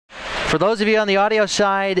For those of you on the audio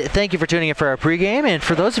side, thank you for tuning in for our pregame. And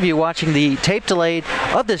for those of you watching the tape delayed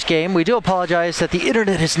of this game, we do apologize that the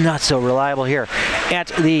internet is not so reliable here at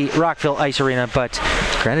the Rockville Ice Arena. But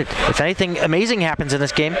granted, if anything amazing happens in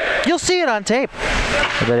this game, you'll see it on tape.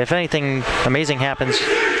 But if anything amazing happens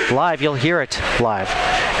live, you'll hear it live.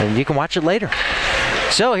 And you can watch it later.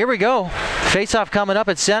 So here we go. Face-off coming up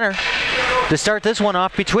at center to start this one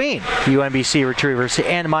off between UMBC Retrievers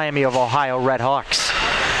and Miami of Ohio RedHawks.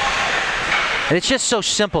 And it's just so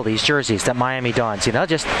simple, these jerseys that Miami dons, you know,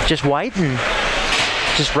 just white and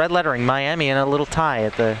just red lettering, Miami, and a little tie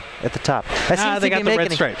at the top. They got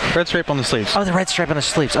the red stripe on the sleeves. Oh, the red stripe on the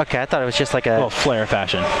sleeves. Okay, I thought it was just like a little flare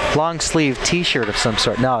fashion, long sleeve T-shirt of some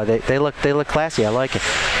sort. No, they look classy. I like it.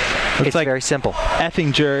 It's like very simple.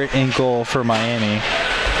 Effinger in goal for Miami.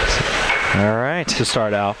 All right, to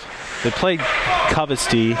start off, they played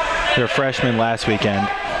Covesty, their freshman, last weekend.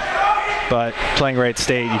 But playing Wright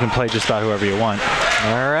State, you can play just about whoever you want.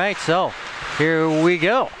 All right, so here we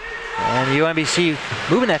go. And UMBC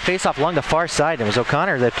moving that face-off along the far side. It was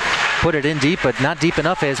O'Connor that put it in deep, but not deep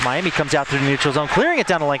enough as Miami comes out through the neutral zone, clearing it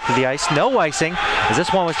down the length of the ice. No icing, as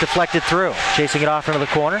this one was deflected through. Chasing it off into the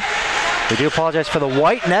corner. We do apologize for the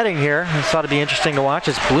white netting here. I thought it'd be interesting to watch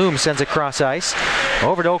as Bloom sends it cross ice.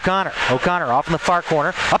 Over to O'Connor. O'Connor off in the far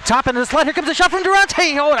corner. Up top into the slot. Here comes a shot from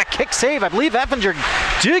Durante. Oh, and a kick save. I believe Effinger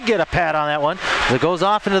did get a pad on that one. It goes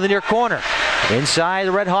off into the near corner. Inside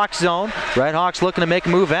the RedHawks zone. RedHawks looking to make a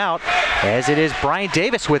move out, as it is Brian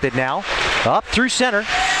Davis with it now. Up through center.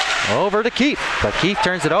 Over to Keefe. But Keefe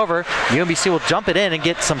turns it over. UMBC will jump it in and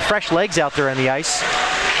get some fresh legs out there in the ice.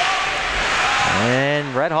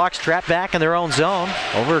 And RedHawks trapped back in their own zone.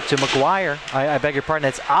 Over to McGuire. I beg your pardon,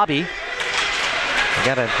 that's Hoppe. I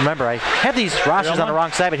gotta remember, I have these rosters on the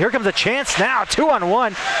wrong side, but here comes a chance now.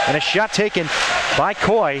 2-on-1, and a shot taken by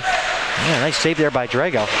Coy. Yeah, nice save there by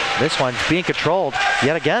Drago. This one's being controlled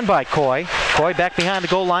yet again by Coy. Coy back behind the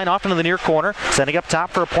goal line, off into the near corner, sending up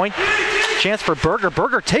top for a point. Chance for Berger.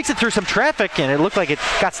 Berger takes it through some traffic, and it looked like it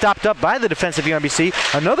got stopped up by the defensive UMBC.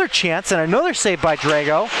 Another chance and another save by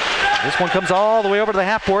Drago. This one comes all the way over to the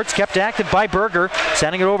half boards, kept active by Berger,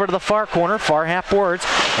 sending it over to the far corner, far half boards,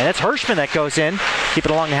 and it's Hirschman that goes in, keep it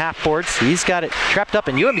along the half boards. He's got it trapped up,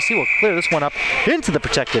 and UMBC will clear this one up into the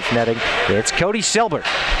protective netting. It's Cody Selbert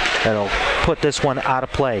that'll put this one out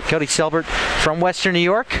of play. Cody Selbert from Western New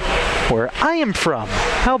York, where I am from.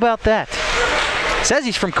 How about that? Says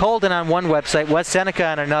he's from Colden on one website, West Seneca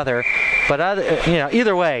on another, but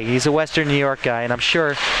either way, he's a Western New York guy, and I'm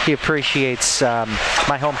sure he appreciates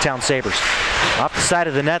my hometown Sabres. Off the side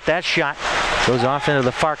of the net, that shot goes off into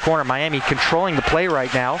the far corner. Miami controlling the play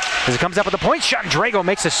right now as it comes up with a point shot, and Drago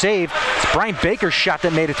makes a save. It's Brian Baker's shot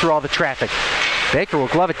that made it through all the traffic. Baker will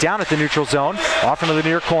glove it down at the neutral zone, off into the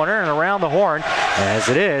near corner and around the horn, as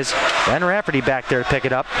it is Ben Rafferty back there to pick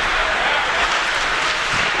it up.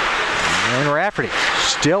 And Rafferty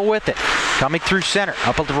still with it, coming through center,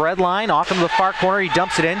 up at the red line, off into the far corner, he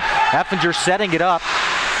dumps it in. Effinger setting it up,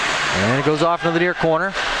 and it goes off into the near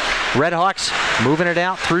corner. RedHawks moving it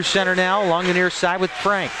out through center now, along the near side with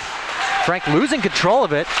Frank. Frank losing control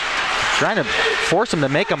of it, trying to force him to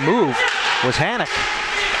make a move was Hannock.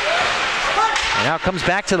 And now it comes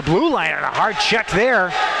back to the blue line, and a hard check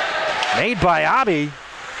there, made by Hoppe.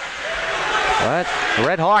 But the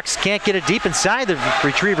RedHawks can't get it deep inside the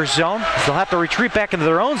Retrievers zone. They'll have to retreat back into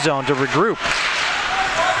their own zone to regroup.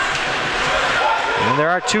 And there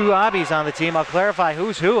are two Hoppes on the team. I'll clarify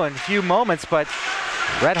who's who in a few moments, but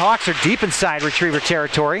RedHawks are deep inside Retriever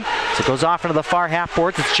territory. So it goes off into the far half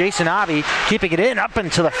boards. It's Jason Hoppe keeping it in up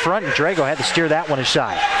into the front, and Drago had to steer that one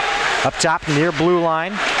aside. Up top near blue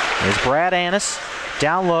line is Brad Annis.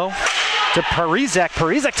 Down low to Parizek.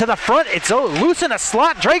 Parizek to the front. It's loose in a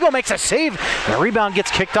slot. Drago makes a save. And the rebound gets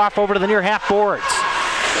kicked off over to the near half boards.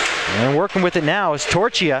 And working with it now is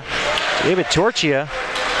Torchia. David Torchia,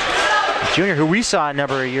 junior, who we saw a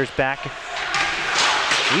number of years back.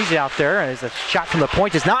 He's out there, and as a shot from the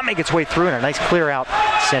point does not make its way through, and a nice clear out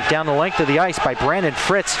sent down the length of the ice by Brandon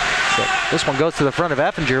Fritz. So this one goes to the front of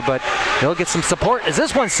Effinger, but he'll get some support as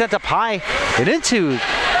this one's sent up high and into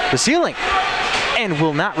the ceiling and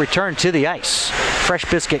will not return to the ice. Fresh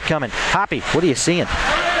biscuit coming. Hoppe, what are you seeing?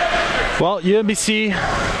 Well,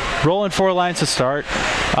 UMBC rolling four lines to start.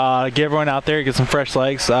 Get everyone out there, get some fresh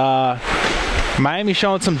legs. Miami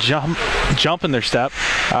showing some jump in their step.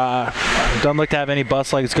 Don't look to have any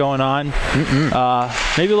bust legs going on.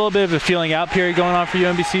 Maybe a little bit of a feeling out period going on for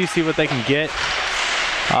UMBC, see what they can get.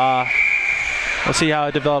 We'll see how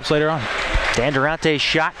it develops later on. Dan Durante's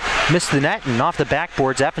shot missed the net, and off the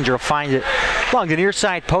backboards, Effinger will find it along the near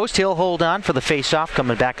side post. He'll hold on for the face-off,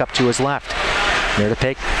 coming back up to his left. There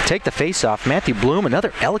to take the face-off. Matthew Bloom,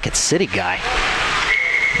 another Ellicott City guy.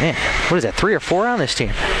 Man, what is that, 3 or 4 on this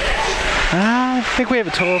team? I think we have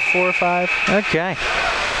a total of 4 or 5. Okay.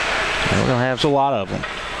 We're going to have a lot of them.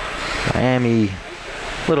 Miami,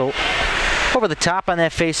 little over the top on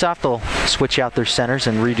that face-off. They'll switch out their centers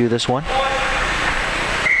and redo this one.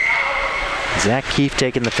 Zach Keefe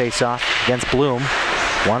taking the face-off against Bloom.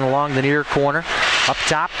 One along the near corner, up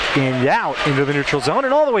top and out into the neutral zone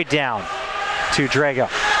and all the way down to Drago.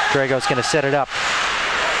 Drago's going to set it up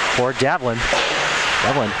for Devlin.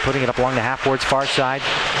 Devlin putting it up along the half-board's far side.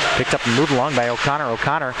 Picked up and moved along by O'Connor.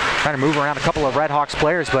 O'Connor trying to move around a couple of RedHawks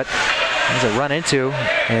players, but there's a run into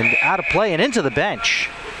and out of play and into the bench.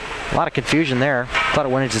 A lot of confusion there. Thought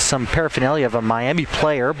it went into some paraphernalia of a Miami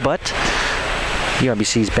player, but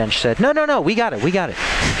UMBC's bench said, no, we got it.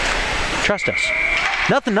 Trust us.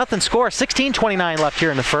 Nothing score. 16:29 left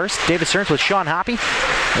here in the first. David Stearns with Sean Hoppe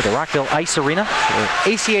at the Rockville Ice Arena.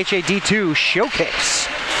 ACHA D2 showcase.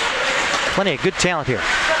 Plenty of good talent here.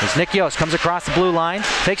 As Nick Yost comes across the blue line,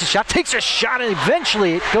 takes a shot, and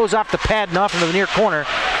eventually it goes off the pad and off into the near corner.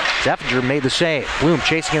 Zeffinger made the save. Bloom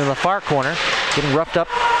chasing him in the far corner, getting roughed up.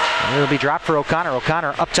 And it'll be dropped for O'Connor.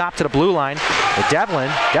 O'Connor up top to the blue line. With Devlin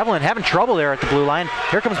having trouble there at the blue line.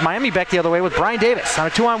 Here comes Miami back the other way with Brian Davis on a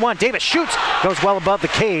 2-on-1. Davis shoots, goes well above the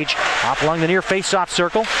cage, off along the near face-off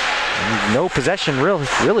circle. And no possession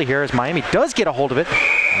really here as Miami does get a hold of it.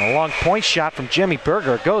 And a long point shot from Jimmy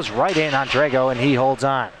Berger goes right in on Drago, and he holds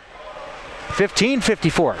on.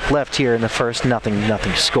 15:54 left here in the first. Nothing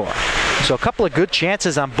to score. So a couple of good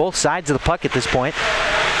chances on both sides of the puck at this point.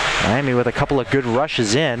 Miami with a couple of good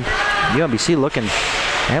rushes in. UMBC looking to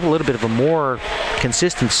have a little bit of a more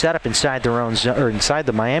consistent setup inside their own zone, or inside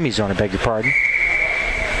the Miami zone, I beg your pardon.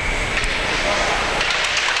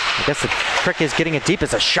 I guess the trick is getting it deep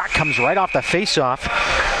as a shot comes right off the face-off.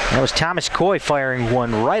 That was Thomas Coy firing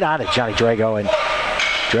one right on at Johnny Drago, and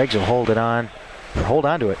Dregs will hold on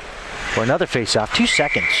to it for another face-off. 2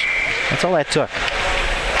 seconds. That's all that took.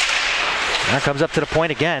 Now comes up to the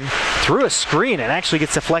point again, through a screen, and actually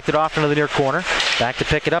gets deflected off into the near corner. Back to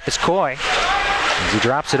pick it up is Coy, as he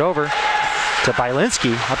drops it over to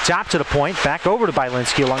Bielinski, up top to the point, back over to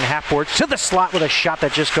Bielinski along the half-boards, to the slot with a shot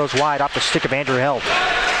that just goes wide off the stick of Andrew Held.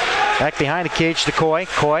 Back behind the cage to Coy.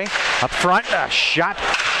 Coy up front, a shot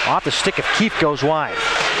off the stick of Keefe goes wide.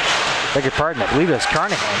 Beg your pardon, I believe it was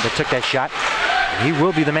Carnahan that took that shot. He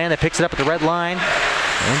will be the man that picks it up at the red line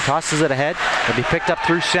and tosses it ahead. It'll be picked up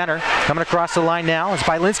through center. Coming across the line now is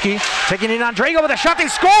Bielinski, taking it on Drago with a shot. They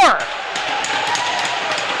score!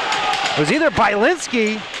 It was either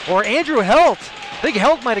Bielinski or Andrew Helt. I think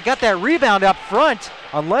Helt might have got that rebound up front,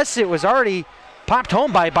 unless it was already popped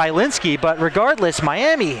home by Bielinski. But regardless,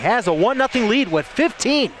 Miami has a 1-0 lead with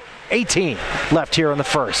 15:18 left here in the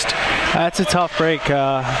first. That's a tough break.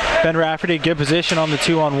 Ben Rafferty, good position on the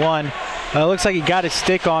 2-on-1. It looks like he got his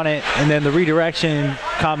stick on it, and then the redirection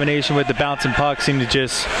combination with the bouncing puck seemed to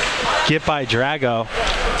just get by Drago.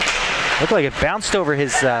 Looked like it bounced over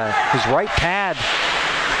his right pad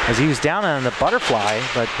as he was down on the butterfly,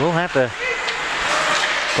 but we'll have to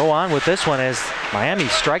go on with this one as Miami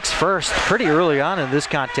strikes first pretty early on in this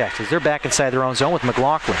contest as they're back inside their own zone with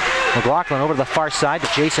McLaughlin. McLaughlin over to the far side to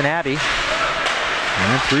Jason Abbey.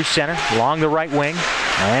 And through center, along the right wing.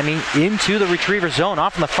 Miami into the retriever zone,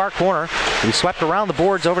 off in the far corner. He swept around the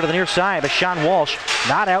boards over to the near side, but Sean Walsh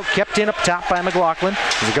not out, kept in up top by McLaughlin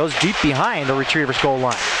as it goes deep behind the retriever's goal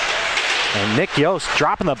line. And Nick Yost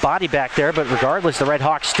dropping the body back there, but regardless, the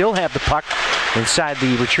RedHawks still have the puck inside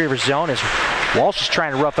the retriever's zone as Walsh is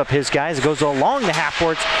trying to rough up his guys. It goes along the half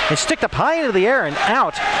boards and sticked up high into the air and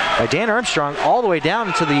out by Dan Armstrong all the way down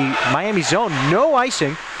into the Miami zone. No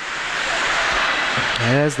icing.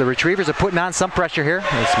 As the Retrievers are putting on some pressure here.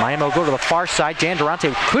 As Miami will go to the far side. Dan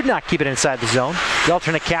Durante could not keep it inside the zone. The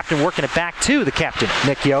alternate captain working it back to the captain,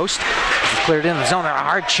 Nick Yost. He's cleared in the zone. A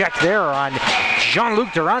hard check there on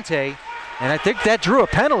Jean-Luc Durante. And I think that drew a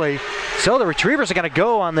penalty. So the Retrievers are going to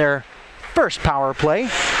go on their first power play.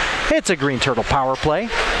 It's a Green Turtle power play.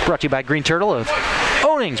 Brought to you by Green Turtle of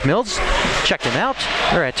Owings Mills. Check them out.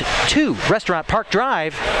 They're at 2 Restaurant Park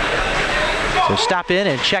Drive. So stop in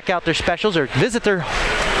and check out their specials or visit their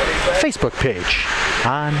Facebook page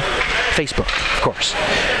on Facebook, of course.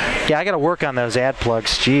 Yeah, I got to work on those ad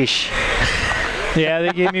plugs. Jeesh. Yeah,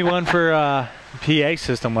 they gave me one for PA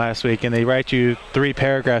system last week, and they write you 3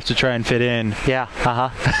 paragraphs to try and fit in. Yeah,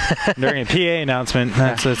 during a PA announcement.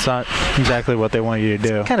 That's not exactly what they want you to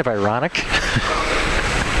do. It's kind of ironic.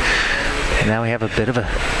 And now we have a bit of a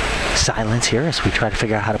silence here as we try to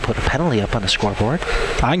figure out how to put a penalty up on the scoreboard.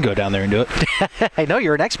 I can go down there and do it. I know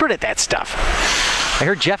you're an expert at that stuff. I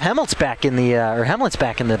heard Jeff Hemmelt's back in the Hemlet's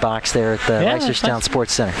back in the box there at the Reisterstown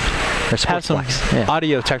Sports Center. Have some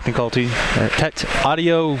audio difficulties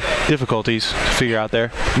to figure out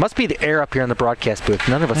there. Must be the air up here in the broadcast booth.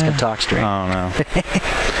 None of us can talk straight. I don't know.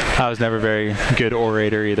 I was never very good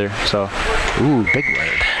orator either. So, ooh, big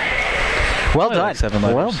word. Well done. Like 7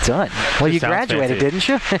 letters. Well done. Well, you graduated, didn't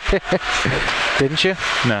you? Didn't you?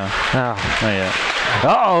 No. Oh. Not yet.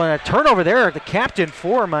 Uh-oh, and a turnover there. The captain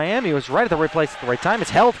for Miami was right at the right place at the right time. It's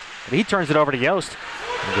held, but he turns it over to Yost.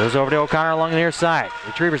 And goes over to O'Connor along the near side.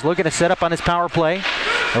 Retrievers looking to set up on his power play.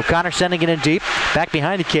 O'Connor sending it in deep. Back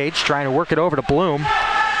behind the cage, trying to work it over to Bloom.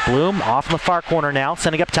 Bloom off in the far corner now,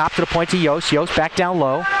 sending up top to the point to Yost. Yost back down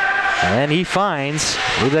low. And he finds,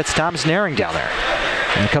 I believe that's Thomas Naring down there.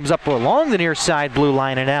 And comes up along the near side blue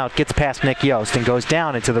line and out. Gets past Nick Yost and goes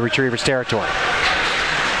down into the Retrievers' territory.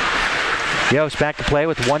 Yost back to play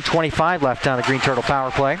with 1:25 left on the Green Turtle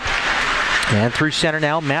power play. And through center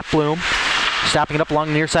now, Matt Bloom. Stopping it up along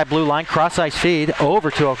the near side blue line. Cross ice feed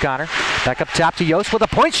over to O'Connor. Back up top to Yost with a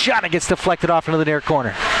point shot. It gets deflected off into the near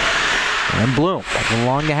corner. And Bloom back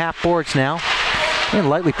along the half boards now. And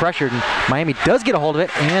lightly pressured. And Miami does get a hold of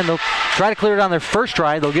it. And they'll try to clear it on their first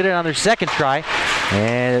try. They'll get it on their second try.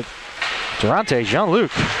 And Durante,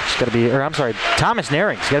 Jean-Luc, Thomas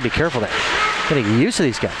Naring's got to be careful there. Got to get used to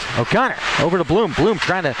these guys. O'Connor over to Bloom. Bloom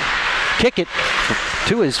trying to kick it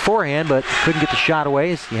to his forehand, but couldn't get the shot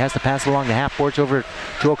away. He has to pass it along the half boards over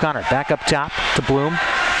to O'Connor. Back up top to Bloom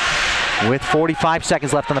with 45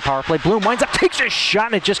 seconds left on the power play. Bloom winds up, takes a shot,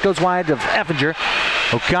 and it just goes wide of Effinger.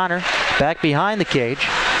 O'Connor back behind the cage.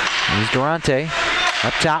 Here's Durante.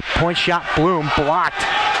 Up top, point shot. Bloom blocked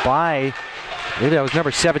by, I believe that was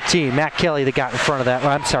number 17, Matt Kelly, that got in front of that.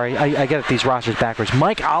 Well, I'm sorry, I get these rosters backwards.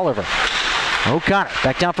 Mike Oliver. O'Connor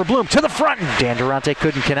back down for Bloom to the front. Dan Durante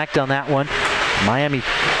couldn't connect on that one. Miami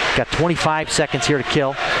got 25 seconds here to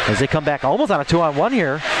kill as they come back almost on a 2-on-1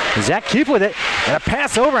 here. Zach Keefe with it, and a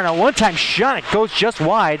pass over and a one-time shot. It goes just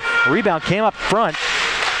wide. Rebound came up front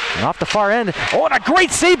and off the far end. Oh, and a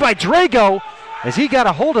great save by Drago as he got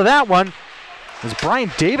a hold of that one. There's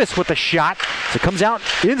Brian Davis with the shot. So it comes out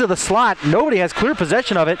into the slot. Nobody has clear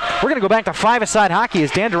possession of it. We're going to go back to five-a-side hockey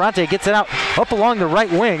as Dan Durante gets it out up along the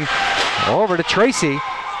right wing. Over to Tracy.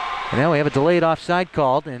 And now we have a delayed offside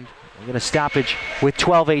called, and we're going to stoppage with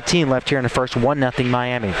 12:18 left here in the first. 1-0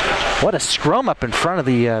 Miami. What a scrum up in front of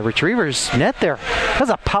the Retrievers net there. That was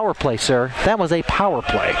a power play, sir. That was a power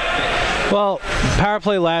play. Well, power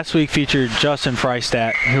play last week featured Justin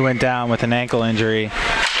Freistadt, who went down with an ankle injury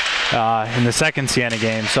in the second Siena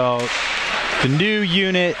game. So the new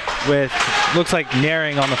unit with, looks like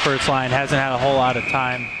Naring on the first line, hasn't had a whole lot of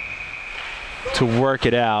time to work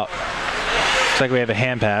it out. Looks like we have a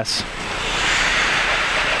hand pass.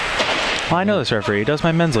 Well, I know this referee. He does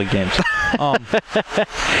my men's league games.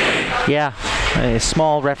 Yeah, a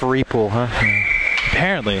small referee pool, huh?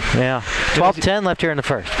 Apparently. Yeah. 12:10 left here in the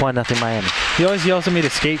first. 1-0 Miami. He always yells at me to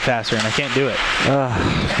skate faster, and I can't do it.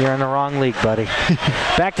 You're in the wrong league, buddy.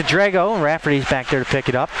 Back to Drago, and Rafferty's back there to pick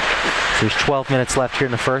it up. So there's 12 minutes left here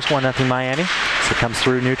in the first. 1-0 Miami. So it comes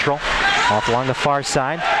through neutral. Off along the far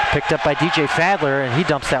side. Picked up by DJ Fadler, and he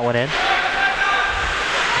dumps that one in.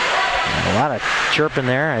 And a lot of chirping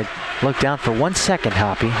there. I looked down for 1 second,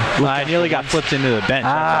 Hoppe. I nearly got flipped into the bench.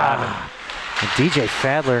 DJ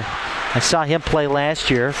Fadler, I saw him play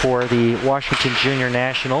last year for the Washington Junior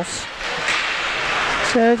Nationals.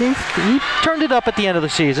 So he turned it up at the end of the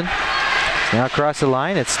season. Now across the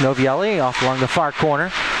line, it's Novielli off along the far corner.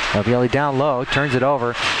 Novielli down low, turns it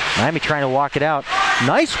over. Miami trying to walk it out.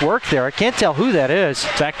 Nice work there. I can't tell who that is.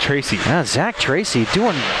 Zach Tracy. Yeah, Zach Tracy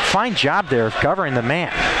doing a fine job there of covering the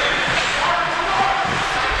man.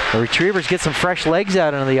 The Retrievers get some fresh legs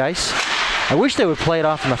out onto the ice. I wish they would play it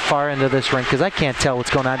off on the far end of this rink because I can't tell what's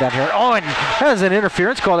going on down here. Oh, and that was an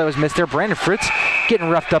interference call that was missed there. Brandon Fritz getting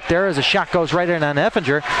roughed up there as a shot goes right in on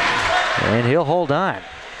Effinger, and he'll hold on.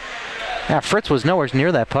 Now, Fritz was nowhere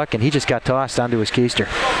near that puck, and he just got tossed onto his keister.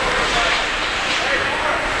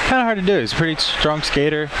 Kind of hard to do. He's a pretty strong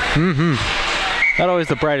skater. Not always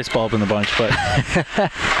the brightest bulb in the bunch, but...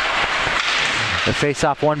 The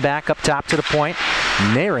face-off one back up top to the point.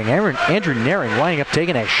 Naring, Andrew Naring winding up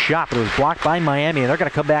taking a shot, but it was blocked by Miami, and they're going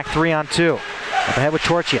to come back 3-on-2. Up ahead with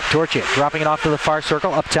Torchia. Torchia dropping it off to the far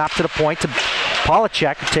circle, up top to the point to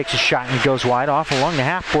Polacek, who takes a shot and goes wide off along the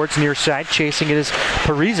half boards near side. Chasing it is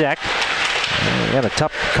Parizek. We have a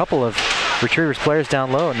tough couple of Retrievers players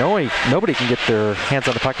down low. Nobody can get their hands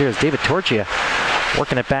on the puck here. Is David Torchia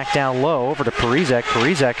working it back down low over to Parizek.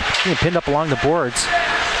 Parizek being pinned up along the boards.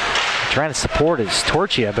 Trying to support his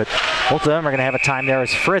Torchia, but both of them are going to have a time there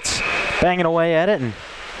as Fritz banging away at it, and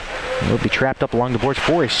Will be trapped up along the boards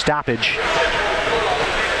for a stoppage.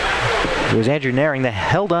 It was Andrew Naring that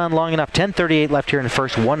held on long enough. 10:38 left here in the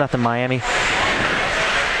first. 1-0 Miami.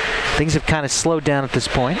 Things have kind of slowed down at this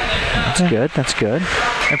point. That's good. That's good.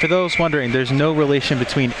 And for those wondering, there's no relation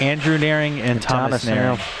between Andrew Naring and Thomas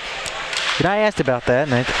Naring. I asked about that,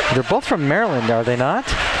 and they're both from Maryland, are they not?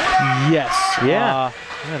 Yes. Yeah.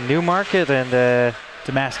 Newmarket and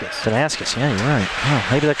Damascus. Damascus. Yeah, you're right. Oh,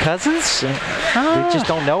 maybe they're cousins. They just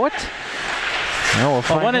don't know it. No,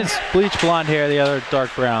 well, one is bleach blonde hair, the other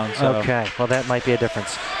dark brown. So. Okay, well that might be a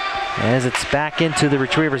difference. As it's back into the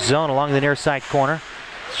retriever zone along the near side corner.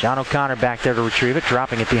 Sean O'Connor back there to retrieve it,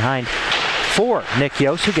 dropping it behind for Nick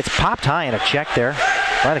Yost, who gets popped high in a check there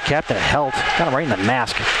by the captain of Helt. Got him right in the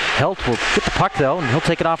mask. Helt will get the puck though, and he'll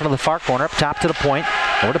take it off into the far corner, up top to the point,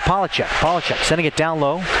 over to Polachek. Polachek sending it down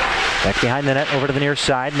low. Back behind the net, over to the near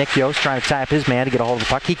side. Nick Yost trying to tie up his man to get a hold of the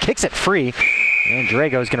puck. He kicks it free. And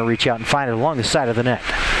Drago is going to reach out and find it along the side of the net.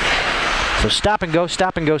 So stop and go,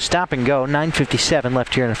 stop and go, stop and go. 9:57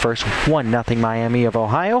 left here in the first. 1-0 Miami of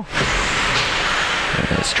Ohio.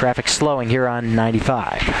 As traffic slowing here on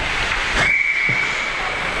 95.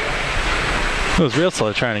 It was real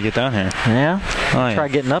slow trying to get down here. Yeah? Oh, yeah. Try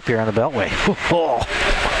getting up here on the Beltway. Oh.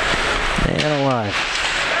 Man alive.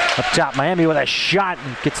 Up top, Miami with a shot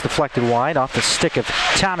and gets deflected wide off the stick of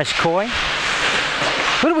Thomas Coy.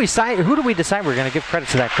 Who do we decide we're going to give credit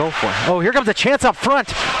to that goal for? Oh, here comes a chance up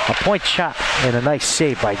front. A point shot and a nice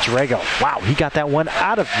save by Drago. Wow, he got that one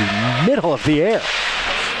out of the middle of the air.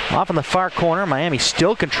 Off in the far corner, Miami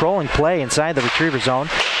still controlling play inside the retriever zone.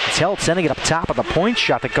 It's Held sending it up top of the point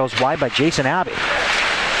shot that goes wide by Jason Abbey.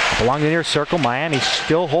 Along the near circle, Miami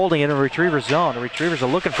still holding it in the retriever zone. The retrievers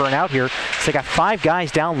are looking for an out here. So they got 5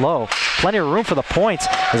 guys down low. Plenty of room for the points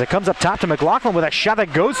as it comes up top to McLaughlin with a shot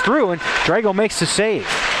that goes through, and Drago makes the save.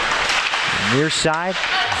 Near side,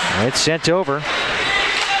 it's sent over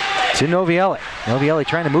to Novielli. Novielli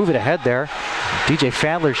trying to move it ahead there. DJ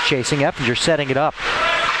Fadler's chasing, Effinger setting it up.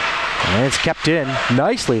 And it's kept in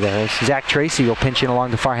nicely there. Zach Tracy will pinch in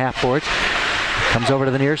along the far half boards. Comes over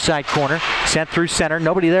to the near side corner, sent through center.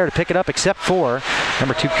 Nobody there to pick it up except for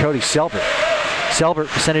number 2, Cody Selbert. Selbert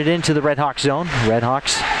sent it into the RedHawks zone.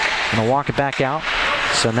 RedHawks going to walk it back out.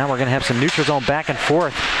 So now we're going to have some neutral zone back and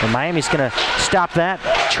forth. And Miami's going to stop that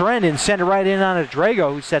trend and send it right in on a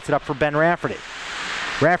Drago, who sets it up for Ben Rafferty.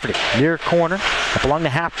 Rafferty, near corner, up along the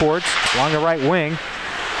half boards, along the right wing.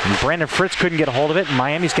 And Brandon Fritz couldn't get a hold of it. And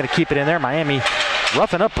Miami's going to keep it in there. Miami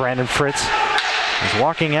roughing up Brandon Fritz. He's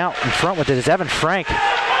walking out in front with it is Evan Frank.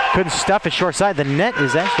 Couldn't stuff it short side. The net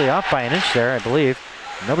is actually off by an inch there, I believe.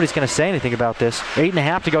 Nobody's going to say anything about this.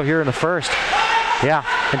 8.5 to go here in the first. Yeah,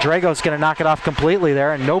 and Drago's going to knock it off completely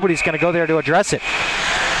there, and nobody's going to go there to address it.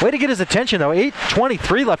 Way to get his attention, though.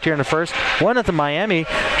 8:23 left here in the first. 1-0 Miami.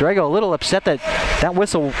 Drago a little upset that that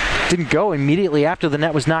whistle didn't go immediately after the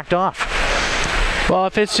net was knocked off. Well,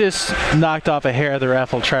 if it's just knocked off a hair, the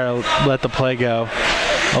ref will try to let the play go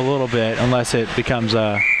a little bit, unless it becomes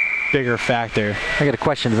a bigger factor. I got a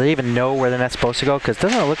question. Do they even know where the net's supposed to go? Because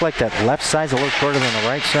doesn't it look like that left side's a little shorter than the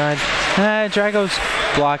right side? Drago's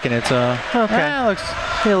blocking it, so okay.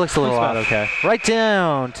 It looks a little off. Okay. Right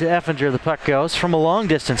down to Effinger, the puck goes from a long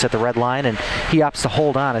distance at the red line, and he opts to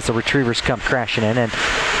hold on as the retrievers come crashing in, and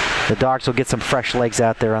the Dogs will get some fresh legs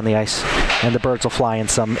out there on the ice, and the Birds will fly in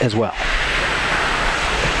some as well.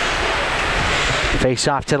 Face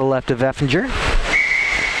off to the left of Effinger.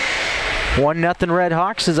 1-0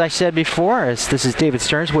 RedHawks, as I said before, as this is David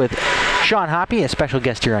Stearns with Sean Hoppe, a special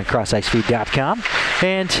guest here on CrossIceFeed.com.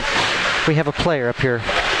 And we have a player up here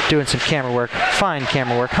doing some camera work, fine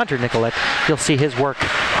camera work, Hunter Nicolette. You'll see his work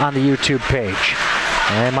on the YouTube page.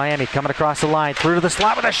 And Miami coming across the line, through to the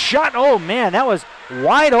slot with a shot. Oh man, that was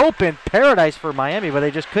wide open paradise for Miami, but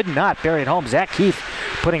they just could not bury it home. Zach Keefe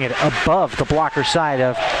putting it above the blocker side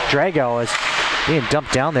of Drago as being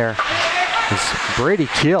dumped down there is Brady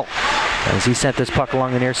Kill. As he sent this puck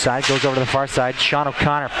along the near side, goes over to the far side. Sean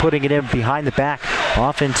O'Connor putting it in behind the back,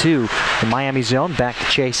 off into the Miami zone, back to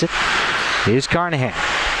chase it. Here's Carnahan.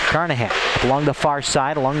 Carnahan up along the far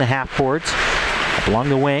side, along the half boards, up along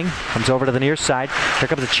the wing, comes over to the near side. Here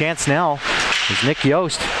comes a chance now as Nick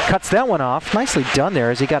Yost cuts that one off. Nicely done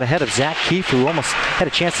there as he got ahead of Zach Keefe, who almost had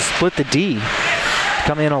a chance to split the D.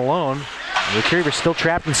 Come in alone. The retriever's still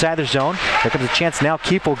trapped inside their zone. Here comes a chance now.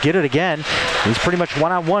 Keefe will get it again. He's pretty much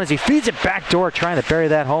one-on-one as he feeds it back door. Trying to bury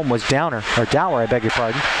that home was Dower, I beg your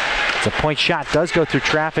pardon. It's a point shot, does go through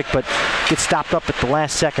traffic, but gets stopped up at the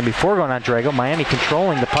last second before going on Drago. Miami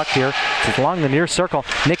controlling the puck here. It's along the near circle.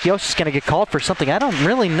 Nick Yost is going to get called for something. I don't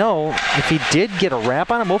really know if he did get a wrap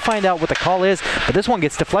on him. We'll find out what the call is, but this one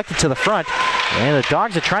gets deflected to the front. And the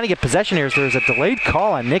Dogs are trying to get possession here. So there's a delayed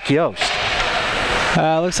call on Nick Yost.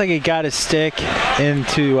 Looks like he got his stick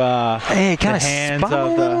into the hands of the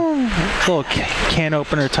little can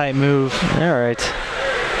opener type move. All right.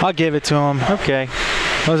 I'll give it to him. Okay.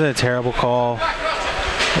 Wasn't a terrible call.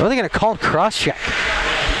 What are they going to call cross-check?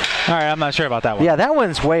 All right, I'm not sure about that one. Yeah, that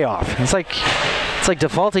one's way off. It's like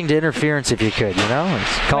defaulting to interference if you could, you know?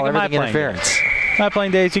 Call everything interference. My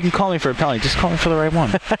playing days, you can call me for a penalty. Just call me for the right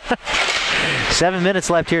one. 7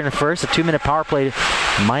 minutes left here in the first. A 2-minute power play.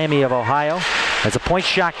 Miami of Ohio. As a point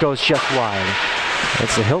shot goes just wide.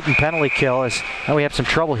 It's a Hilton penalty kill. Now we have some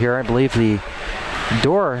trouble here. I believe the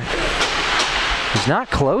door is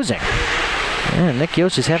not closing. Yeah, Nick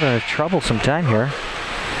Yost is having a troublesome time here.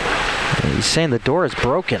 He's saying the door is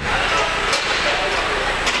broken.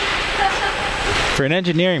 For an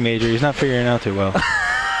engineering major, he's not figuring it out too well.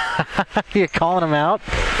 You're calling him out?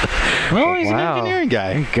 Well, he's an engineering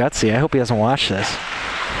guy. Gutsy. I hope he doesn't watch this.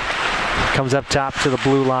 Comes up top to the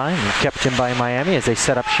blue line. Kept in by Miami as they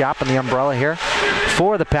set up shop in the umbrella here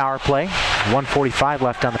for the power play. 1:45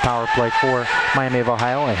 left on the power play for Miami of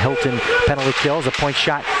Ohio. A Hilton penalty kill as a point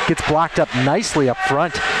shot gets blocked up nicely up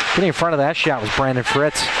front. Getting in front of that shot was Brandon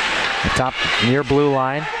Fritz. The top near blue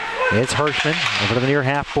line. It's Hirschman over to the near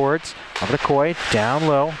half boards. Over to Coy. Down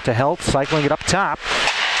low to Helt. Cycling it up top.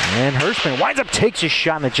 And Hirschman winds up, takes his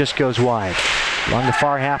shot, and it just goes wide. Along the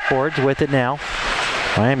far half boards with it now.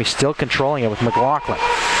 Miami still controlling it with McLaughlin.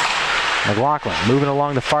 McLaughlin moving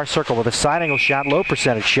along the far circle with a side angle shot, low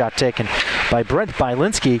percentage shot taken by Brent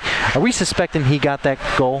Bylinski. Are we suspecting he got that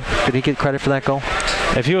goal? Did he get credit for that goal?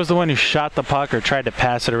 If he was the one who shot the puck or tried to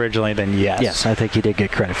pass it originally, then yes. Yes, I think he did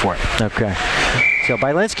get credit for it. Okay. So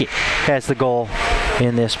Bylinski has the goal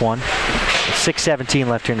in this one. 6:17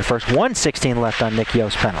 left here in the first. 1:16 left on Nick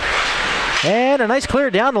Yost's penalty. And a nice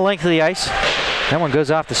clear down the length of the ice. That one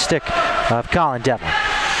goes off the stick of Colin Devlin.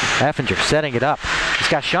 Effinger setting it up. He's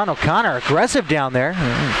got Sean O'Connor aggressive down there,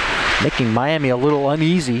 making Miami a little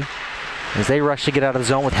uneasy as they rush to get out of the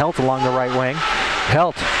zone with Helt along the right wing.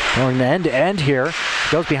 Helt going end to end here.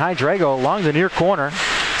 Goes behind Drago along the near corner.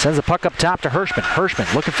 Sends the puck up top to Hirschman.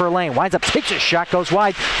 Hirschman looking for a lane. Winds up, takes a shot, goes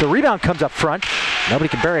wide. The rebound comes up front. Nobody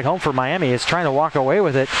can bury it home for Miami. He's trying to walk away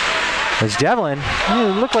with it. As Devlin,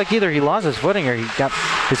 it looked like either he lost his footing or he got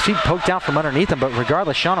his feet poked out from underneath him, but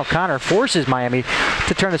regardless, Sean O'Connor forces Miami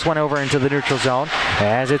to turn this one over into the neutral zone.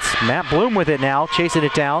 As it's Matt Bloom with it now, chasing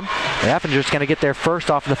it down. Effinger's going to get there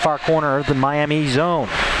first off in the far corner of the Miami zone.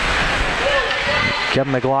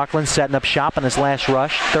 Kevin McLaughlin setting up shop on his last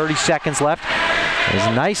rush. 30 seconds left. Is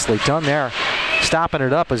nicely done there. Stopping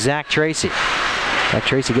it up with Zach Tracy. Zach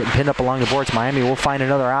Tracy getting pinned up along the boards. Miami will find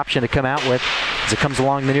another option to come out with as it comes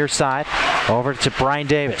along the near side. Over to Brian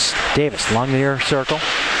Davis. Davis along the near circle.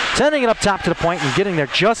 Sending it up top to the point and getting there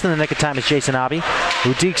just in the nick of time is Jason Hoppe,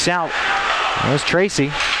 who dekes out. There's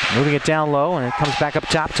Tracy moving it down low, and it comes back up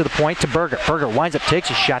top to the point to Berger. Berger winds up, takes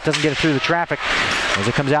a shot, doesn't get it through the traffic as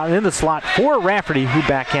it comes out in the slot for Rafferty, who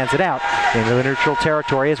backhands it out into the neutral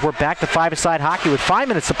territory as we're back to five-a-side hockey with 5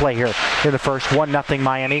 minutes to play here in the first. 1-0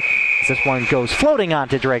 Miami. This one goes floating on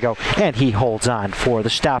to Drago, and he holds on for the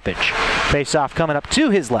stoppage. Face-off coming up to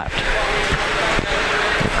his left.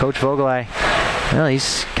 Coach Vogel, well,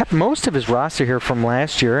 he's kept most of his roster here from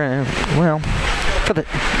last year. Well, for the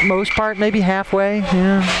most part, maybe halfway.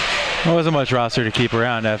 Yeah. There wasn't much roster to keep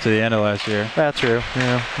around after the end of last year. That's true.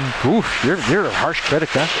 Yeah. Oof, you're a harsh critic,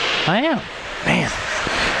 huh? I am. Man,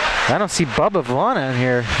 I don't see Bubba Vaughn on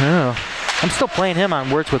here. Oh. I'm still playing him on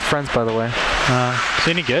Words with Friends, by the way. Is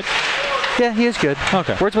he any good? Yeah, he is good.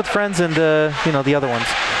 Okay. Words with Friends and the other ones.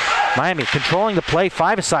 Miami controlling the play,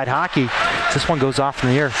 five-a-side hockey. This one goes off in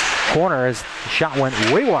the near corner as the shot went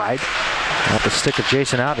way wide. At the stick of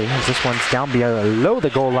Jason Hoppe as this one's down below the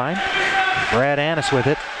goal line. Brad Annis with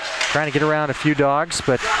it. Trying to get around a few dogs,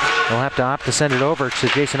 but they'll have to opt to send it over to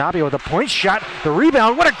Jason Hoppe with a point shot. The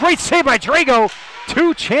rebound. What a great save by Drago.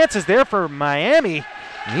 2 chances there for Miami.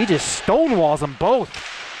 He just stonewalls them both.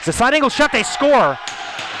 It's a side angle shot. They score.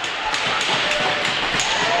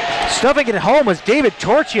 Stuffing it home was David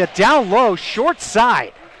Torchia down low, short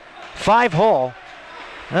side. 5-hole.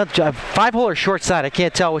 5-hole or short side, I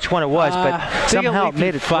can't tell which one it was, but somehow it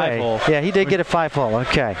made it 5-hole. Yeah, he did get a 5-hole.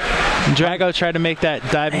 Okay. Drago tried to make that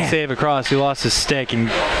diving save across. He lost his stick, and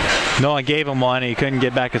no one gave him one. He couldn't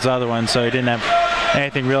get back his other one, so he didn't have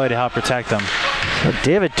anything really to help protect him. So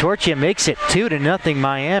David Torchia makes it 2-0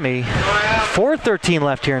 Miami. 4:13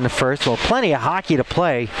 left here in the first. Well, plenty of hockey to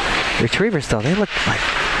play. Retrievers, though, they look like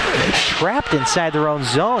they're trapped inside their own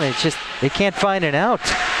zone. It's just they can't find it out.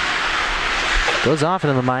 Goes off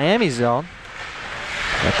into the Miami zone.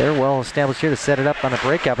 But they're well established here to set it up on a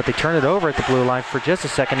breakout, but they turn it over at the blue line for just a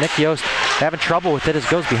second. Nick Yost having trouble with it as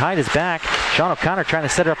it goes behind his back. Sean O'Connor trying to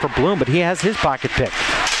set it up for Bloom, but he has his pocket pick.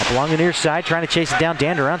 Up along the near side, trying to chase it down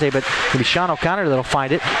Dan Durante, but it'll be Sean O'Connor that'll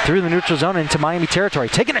find it through the neutral zone into Miami territory.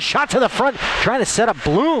 Taking a shot to the front, trying to set up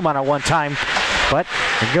Bloom on a one-time, but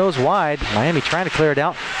it goes wide. Miami trying to clear it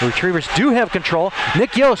out. The Retrievers do have control.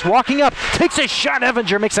 Nick Yost walking up, takes a shot.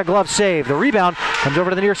 Evinger makes a glove save. The rebound comes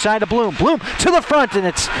over to the near side to Bloom. Bloom to the front, and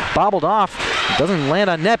it's bobbled off. It doesn't land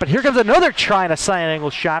on net, but here comes another try and a side angle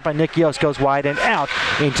shot by Nick Yost. Goes wide and out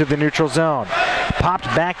into the neutral zone. Popped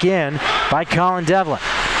back in by Colin Devlin.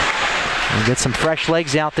 And get some fresh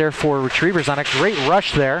legs out there for Retrievers on a great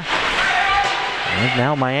rush there. And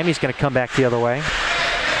now Miami's going to come back the other way.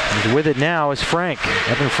 And with it now is Frank.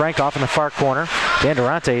 Evan Frank off in the far corner. Dan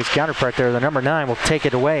Durante, his counterpart there, the number 9, will take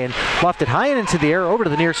it away and left it high and into the air over to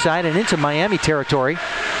the near side and into Miami territory.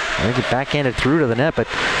 I think it backhanded through to the net, but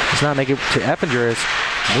does not make it to Effinger. Is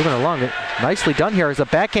moving along. Nicely done here as a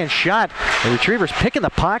backhand shot. The Retrievers picking the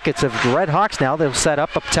pockets of the RedHawks now. They'll set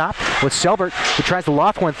up top with Selbert, who tries to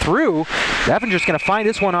loft one through. Effinger's going to find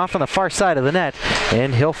this one off on the far side of the net,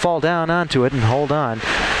 and he'll fall down onto it and hold on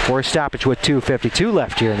for a stoppage with 2:52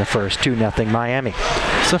 left here in the first. 2-0 Miami.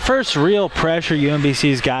 It's the first real pressure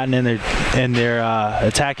UMBC's gotten in their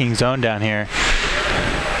attacking zone down here.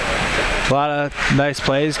 A lot of nice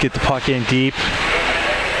plays, get the puck in deep.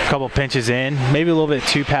 A couple pinches in, maybe a little bit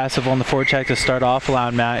too passive on the forecheck to start off,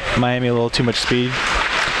 allowing Miami a little too much speed.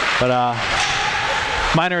 But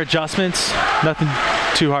minor adjustments, nothing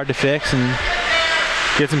too hard to fix, and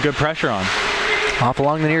get some good pressure on. Off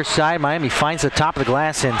along the near side, Miami finds the top of the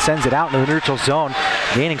glass and sends it out into the neutral zone.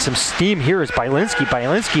 Gaining some steam here is Bielinski.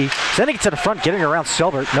 Bielinski sending it to the front, getting around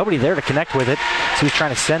Selbert. Nobody there to connect with it, so he's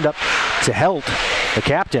trying to send up to Helt, the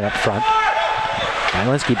captain up front.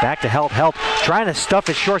 Bielinski back to Helt. Helt trying to stuff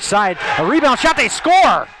his short side. A rebound shot, they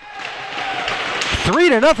score!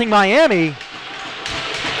 3-0 Miami.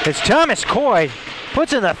 As Thomas Coy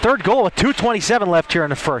puts in the third goal with 2:27 left here in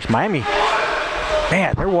the first. Miami,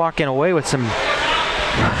 man, they're walking away with some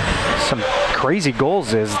crazy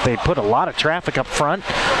goals as they put a lot of traffic up front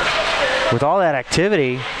with all that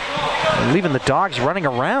activity, leaving the Dogs running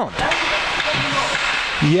around.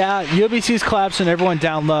 Yeah, UMBC's collapsing everyone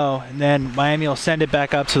down low, and then Miami will send it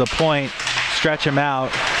back up to the point, stretch them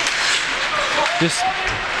out. Just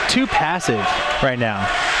too passive right now.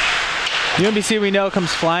 UMBC, we know,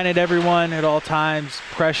 comes flying at everyone at all times,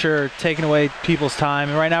 pressure, taking away people's time,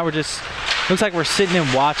 and right now we're just, looks like we're sitting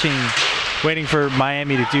and watching, waiting for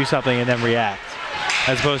Miami to do something and then react,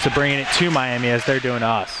 as opposed to bringing it to Miami as they're doing to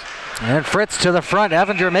us. And Fritz to the front.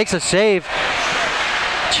 Effinger makes a save.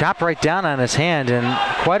 Chopped right down on his hand, and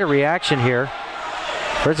quite a reaction here.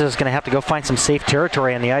 Fritz is going to have to go find some safe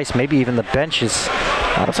territory on the ice. Maybe even the bench is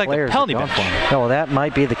out of players. Looks like the penalty bench. Oh, well, that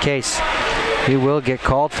might be the case. He will get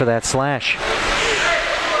called for that slash.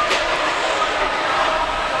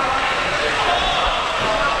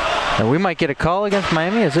 And we might get a call against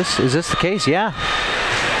Miami. Is this the case? Yeah.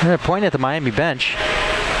 They're pointing at the Miami bench.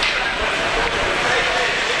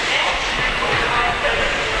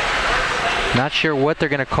 Not sure what they're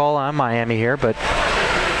going to call on Miami here, but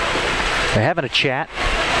they're having a chat.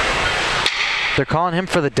 They're calling him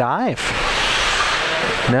for the dive.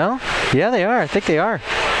 No? Yeah, they are. I think they are.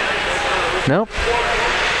 Nope.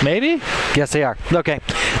 Maybe? Yes, they are. Okay.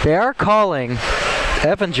 They are calling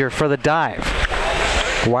Effinger for the dive.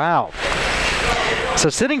 Wow. So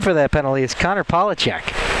sitting for that penalty is Connor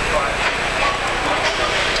Polachek.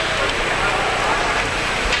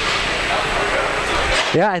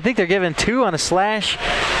 Yeah, I think they're giving 2 on a slash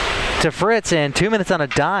to Fritz and 2 minutes on a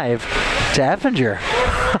dive to Effinger.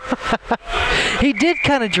 He did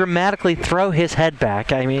kind of dramatically throw his head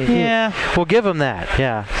back. I mean, yeah, we'll give him that.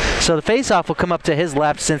 Yeah. So the faceoff will come up to his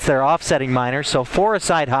left since they're offsetting minor. So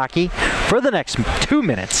 4-a-side hockey for the next 2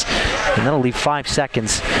 minutes. And that'll leave 5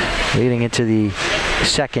 seconds leading into the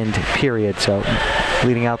second period. So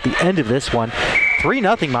leading out the end of this one.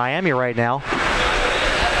 3-0 Miami right now.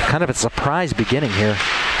 Kind of a surprise beginning here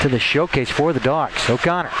to the showcase for the Dogs.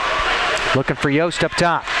 O'Connor looking for Yost up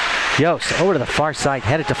top. Yost over to the far side,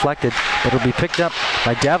 had it deflected, but it'll be picked up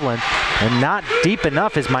by Devlin. And not deep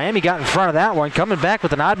enough as Miami got in front of that one. Coming back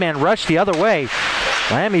with an odd man rush the other way.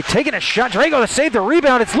 Miami taking a shot. Drago to save the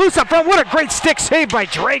rebound. It's loose up front. What a great stick save by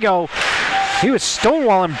Drago. He was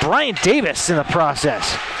stonewalling Brian Davis in the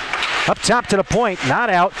process. Up top to the point, not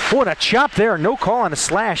out. Oh, and a chop there. No call on a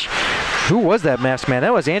slash. Who was that masked man?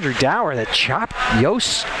 That was Andrew Dower that chopped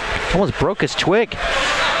Yost. Almost broke his twig.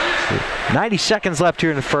 90 seconds left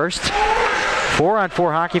here in the first.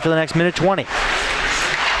 4-on-4 hockey for the next minute 20.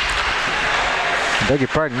 I beg your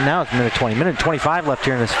pardon, now it's minute 20. Minute 25 left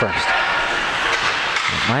here in this first.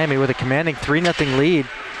 Miami with a commanding 3-0 lead.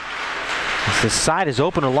 As the side is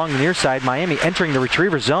open along the near side, Miami entering the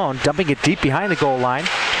retriever zone, dumping it deep behind the goal line.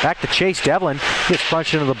 Back to Chase Devlin. Gets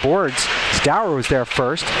punched into the boards. Dower was there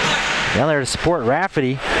first. Down there to support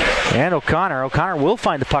Rafferty and O'Connor. O'Connor will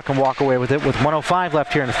find the puck and walk away with it with 1:05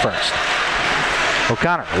 left here in the first.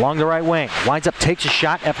 O'Connor along the right wing. Winds up, takes a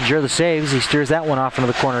shot. Eppinger the saves. He steers that one off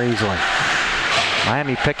into the corner easily.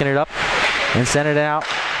 Miami picking it up and sending it out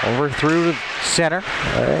over through the center.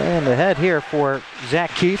 And ahead here for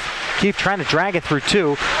Zach Keefe. Keefe trying to drag it through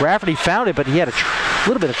two. Rafferty found it, but he had a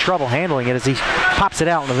little bit of trouble handling it as he pops it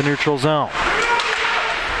out into the neutral zone.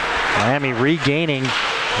 Miami regaining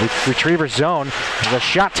the retriever zone. The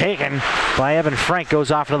shot taken by Evan Frank goes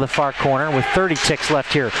off into the far corner with 30 ticks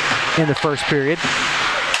left here in the first period.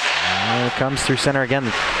 And it comes through center again.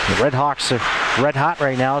 The RedHawks are red hot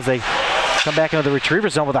right now as they come back into the retriever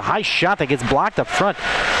zone with a high shot that gets blocked up front.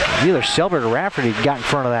 Either Selberg or Rafferty got in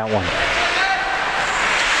front of that one.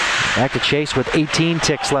 Back to Chase with 18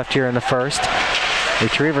 ticks left here in the first.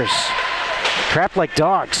 Retrievers trapped like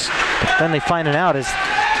dogs, but then they find it out as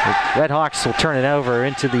the RedHawks will turn it over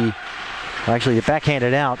into the, actually they backhand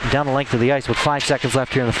it out down the length of the ice with 5 seconds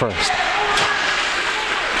left here in the first.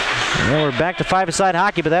 And then we're back to five-a-side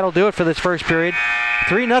hockey, but that'll do it for this first period.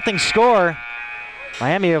 3-0 score.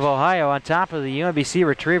 Miami of Ohio on top of the UMBC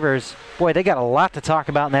Retrievers. Boy, they got a lot to talk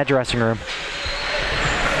about in that dressing room.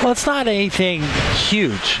 Well, it's not anything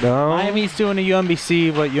huge. No. Miami's doing to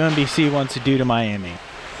UMBC what UMBC wants to do to Miami.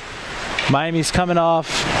 Miami's coming off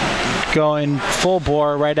going full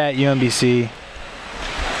bore right at UMBC.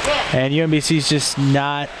 And UMBC's just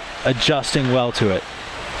not adjusting well to it.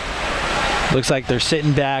 Looks like they're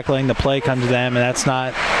sitting back, letting the play come to them, and that's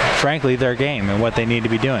not, frankly, their game and what they need to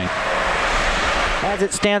be doing. As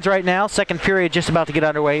it stands right now, second period just about to get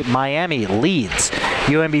underway. Miami leads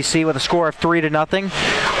UMBC with a score of 3-0.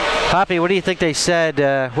 Hoppe, what do you think they said?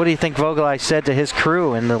 What do you think Vogelai said to his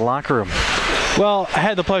crew in the locker room? Well, I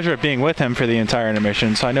had the pleasure of being with him for the entire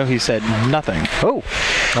intermission, so I know he said nothing. Oh,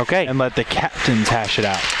 okay. And let the captains hash it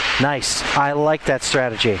out. Nice. I like that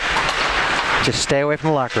strategy. Just stay away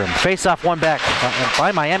from the locker room. Face off one back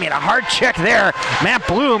by Miami, and a hard check there. Matt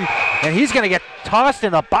Bloom, and he's going to get tossed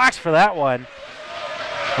in the box for that one.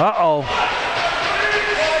 Uh-oh.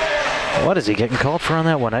 What is he getting called for on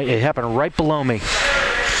that one? It happened right below me.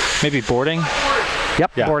 Maybe boarding?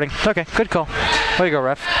 Yep, yeah. Boarding. Okay, good call. There you go,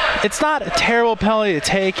 ref. It's not a terrible penalty to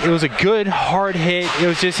take. It was a good, hard hit. It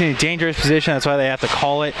was just in a dangerous position. That's why they have to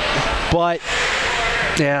call it. But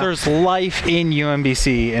yeah, there's life in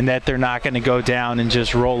UMBC in that they're not going to go down and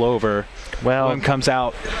just roll over. Well, one comes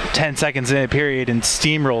out 10 seconds in a period and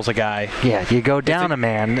steamrolls a guy. Yeah, you go down a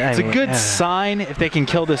man. It's a good sign if they can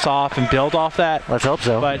kill this off and build off that. Let's hope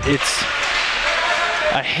so. But it's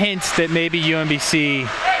a hint that maybe UMBC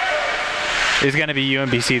is going to be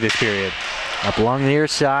UMBC this period. Up along the near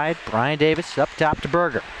side, Brian Davis up top to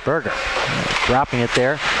Berger. Berger dropping it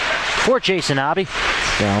there for Jason Hoppe.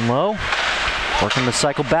 Down low, working the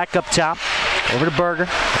cycle back up top. Over to Berger,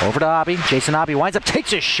 over to Hoppe. Jason Hoppe winds up,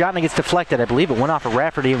 takes a shot, and it gets deflected. I believe it went off of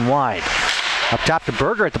Rafferty and wide. Up top to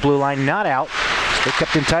Berger at the blue line, not out. Still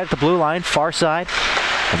kept in tight at the blue line, far side.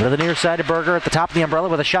 Over to the near side of Berger at the top of the umbrella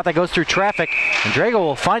with a shot that goes through traffic. And Drago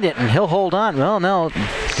will find it, and he'll hold on. Well, no,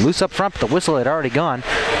 loose up front, but the whistle had already gone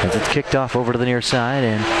as it's kicked off over to the near side,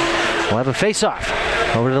 and we'll have a face-off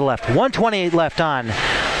over to the left. 1:28 left on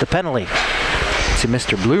the penalty to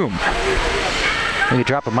Mr. Bloom. Maybe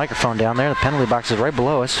drop a microphone down there. The penalty box is right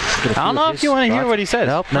below us. I don't know if you want to hear what he says.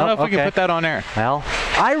 Nope, I don't know if we can put that on air. Well,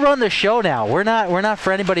 I run the show now. We're not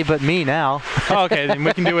for anybody but me now. Oh, okay, then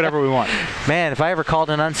we can do whatever we want. Man, if I ever called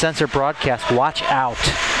an uncensored broadcast, watch out.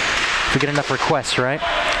 If we get enough requests, right?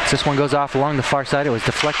 So this one goes off along the far side. It was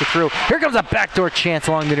deflected through. Here comes a backdoor chance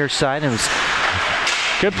along the near side. And it was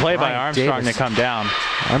good play by Armstrong Davis to come down.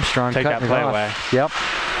 Armstrong take that play away. Yep.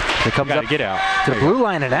 It comes up get out to the blue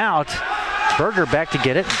line and out. Berger back to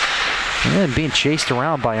get it. And being chased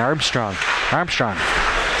around by Armstrong. Armstrong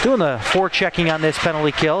doing the forechecking on this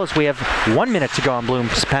penalty kill as we have 1 minute to go on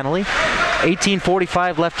Bloom's penalty.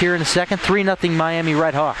 18:45 left here in the second. 3-0 Miami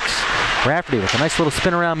RedHawks. Rafferty with a nice little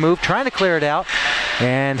spin around move, trying to clear it out.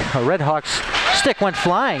 And a RedHawks stick went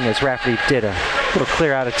flying as Rafferty did a Little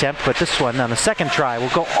clear out attempt, but this one on the second try will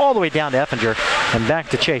go all the way down to Effinger, and back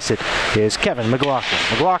to chase it is Kevin McLaughlin.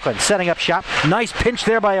 McLaughlin setting up shop. Nice pinch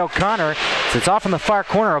there by O'Connor. So it's off in the far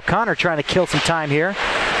corner. O'Connor trying to kill some time here.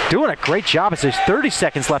 Doing a great job as there's 30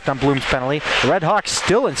 seconds left on Bloom's penalty. The RedHawks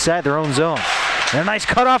still inside their own zone. And a nice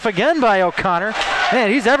cutoff again by O'Connor.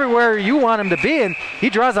 Man, he's everywhere you want him to be, and he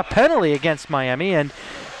draws a penalty against Miami. And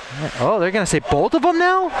oh, they're going to say both of them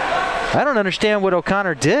now? I don't understand what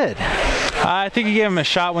O'Connor did. I think you gave him a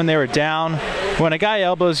shot when they were down. When a guy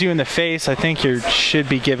elbows you in the face, I think you should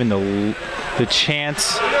be given the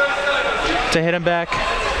chance to hit him back.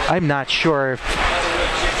 I'm not sure if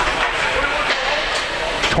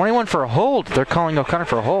 21 for a hold. They're calling O'Connor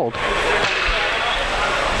for a hold.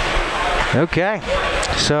 Okay.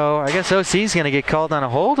 So I guess OC's going to get called on a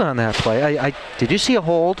hold on that play. Did you see a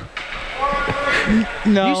hold?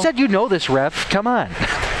 No. You said you know this, ref. Come on.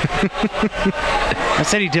 I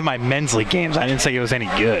said he did my men's league games. I didn't say it was any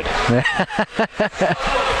good.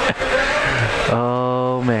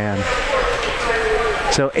 Oh, man.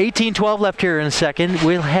 So 18-12 left here in a second.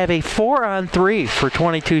 We'll have a 4-on-3 for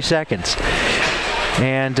 22 seconds.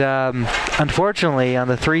 And unfortunately, on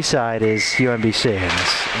the 3 side is UMBC in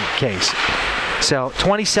this case. So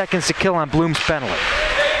 20 seconds to kill on Bloom's penalty.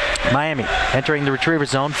 Miami entering the retriever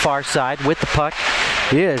zone, far side with the puck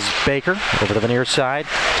is Baker. Over to the near side,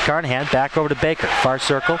 Carnahan, back over to Baker. Far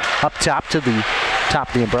circle, up top to the top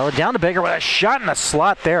of the umbrella. Down to Baker with a shot in the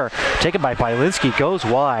slot there. Taken by Bielinski, goes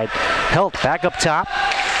wide. Helt back up top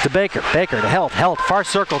to Baker. Baker to Helt. Helt, far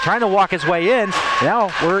circle, trying to walk his way in.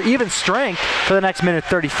 Now we're even strength for the next minute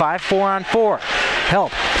 35, 4-on-4.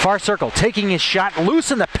 Helt, far circle, taking his shot,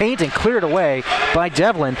 loose in the paint and cleared away by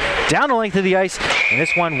Devlin. Down the length of the ice, and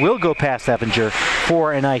this one will go past Effinger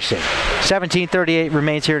for an icing. 17:38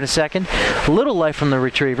 remains here in a second. A little life from the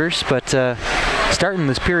Retrievers, but starting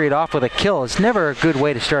this period off with a kill is never a good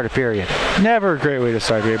way to start a period. Never a great way to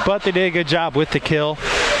start a period, but they did a good job with the kill.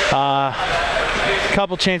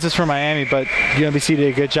 Couple chances for Miami, but UMBC did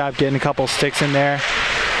a good job getting a couple sticks in there.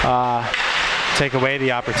 Take away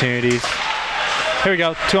the opportunities. Here we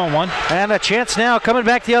go, 2-on-1. And a chance now coming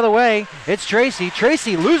back the other way. It's Tracy.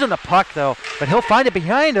 Tracy losing the puck though, but he'll find it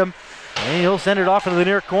behind him. And he'll send it off into the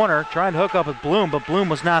near corner, trying to hook up with Bloom, but Bloom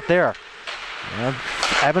was not there. And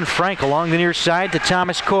Evan Frank along the near side to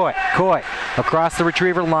Thomas Coy. Coy across the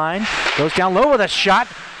retriever line, goes down low with a shot.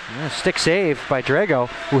 And a stick save by Drago,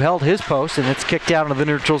 who held his post, and it's kicked out into the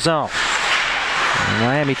neutral zone. And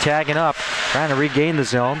Miami tagging up, trying to regain the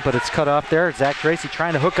zone, but it's cut off there. Zach Tracy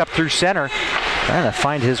trying to hook up through center, trying to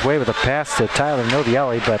find his way with a pass to Tyler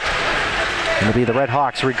Novielli, but it'll be the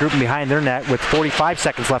RedHawks regrouping behind their net with 45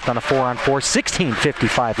 seconds left on a 4-on-4.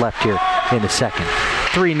 16:55 left here in the second.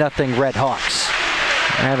 3-0 RedHawks.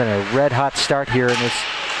 Having a red-hot start here in this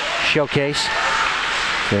showcase.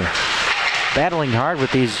 They're battling hard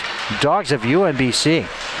with these dogs of UMBC.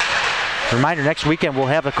 Reminder, next weekend we'll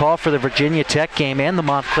have a call for the Virginia Tech game and the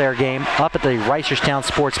Montclair game up at the Reisterstown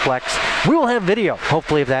Sportsplex. We will have video,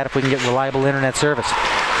 hopefully, of that if we can get reliable internet service.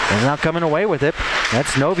 And now coming away with it,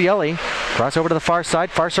 that's Novielli. Cross over to the far side,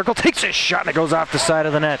 far circle, takes a shot and it goes off the side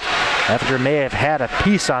of the net. Effinger may have had a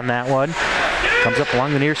piece on that one. Comes up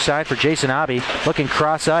along the near side for Jason Hoppe, looking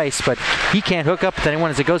cross ice, but he can't hook up with anyone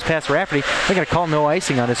as it goes past Rafferty. They're going to call no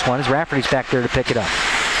icing on this one as Rafferty's back there to pick it up.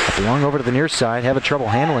 Along over to the near side, having trouble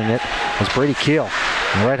handling it was Brady Keel.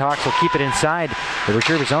 The RedHawks will keep it inside the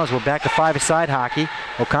retriever zones. We're back to 5-a-side hockey.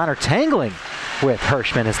 O'Connor tangling with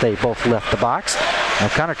Hirschman as they both left the box.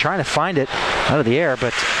 O'Connor trying to find it out of the air,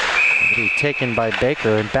 but it'll be taken by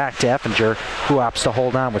Baker and back to Effinger, who opts to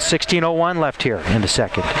hold on with 16:01 left here in the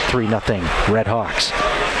second. 3-0 RedHawks.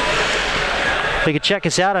 You can check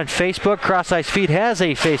us out on Facebook. Cross Ice Feed has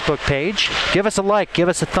a Facebook page. Give us a like, give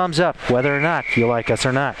us a thumbs up, whether or not you like us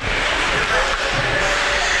or not.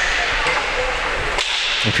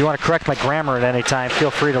 If you want to correct my grammar at any time, feel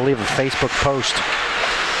free to leave a Facebook post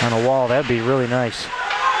on a wall. That'd be really nice.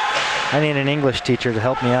 I need an English teacher to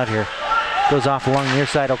help me out here. Goes off along the near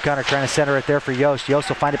side. O'Connor trying to center it there for Yost. Yost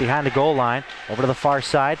will find it behind the goal line. Over to the far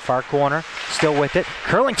side, far corner. Still with it.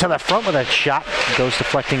 Curling to the front with a shot. Goes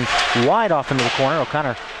deflecting wide off into the corner.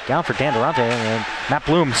 O'Connor down for Dan Durante. And Matt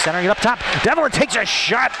Bloom centering it up top. Devlin takes a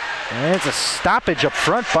shot. And it's a stoppage up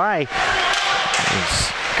front by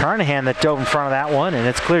Carnahan that dove in front of that one. And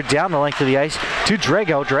it's cleared down the length of the ice to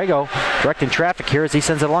Drago. Drago directing traffic here as he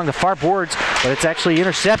sends it along the far boards. But it's actually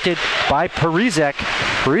intercepted by Parizek.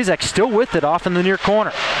 Parizek still with it off in the near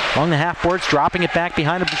corner. Along the half boards, dropping it back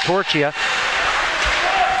behind him to Torchia.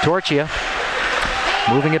 Torchia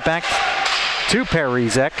moving it back to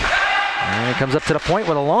Parizek. And it comes up to the point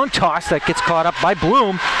with a long toss that gets caught up by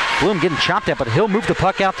Bloom. Bloom getting chopped at, but he'll move the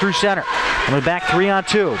puck out through center. Coming back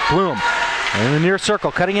 3-on-2. Bloom in the near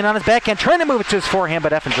circle, cutting in on his backhand, trying to move it to his forehand,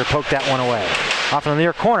 but Effinger poked that one away. Off in the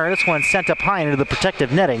near corner, this one sent up high into the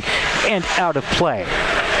protective netting and out of play.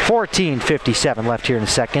 14:57 left here in the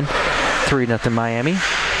second. 3-0 Miami.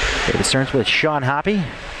 David Stearns with Sean Hoppe.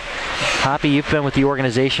 Hoppe, you've been with the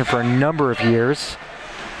organization for a number of years.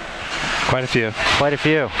 Quite a few. Quite a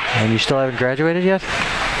few. And you still haven't graduated yet?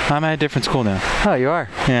 I'm at a different school now. Oh, you are?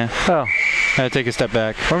 Yeah. Oh. I had to take a step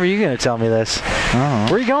back. When were you going to tell me this? Oh.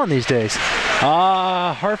 Where are you going these days?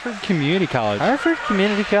 Hartford Community College. Hartford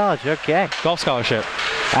Community College, okay. Golf scholarship.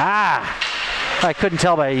 Ah, I couldn't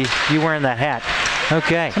tell by you wearing that hat.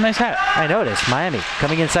 Okay. It's a nice hat. I noticed. Miami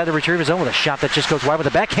coming inside the retriever zone with a shot that just goes wide with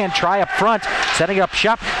a backhand try up front, setting up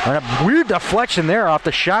shop. And a weird deflection there off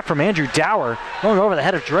the shot from Andrew Dower, going over the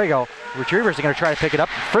head of Drago. Retrievers are going to try to pick it up.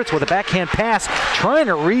 Fritz with a backhand pass, trying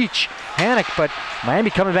to reach Hannock, but Miami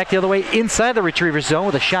coming back the other way inside the retriever zone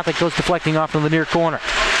with a shot that goes deflecting off in the near corner.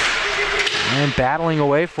 And battling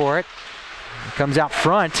away for it. It comes out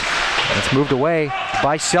front. And it's moved away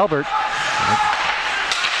by Selbert.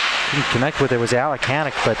 Didn't connect with it, was Alec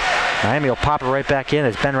Hannock, but Miami will pop it right back in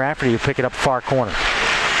as Ben Rafferty will pick it up far corner.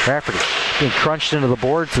 Rafferty being crunched into the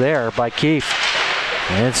boards there by Keefe.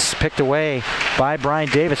 And it's picked away by Brian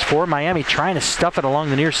Davis for Miami, trying to stuff it along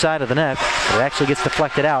the near side of the net, but it actually gets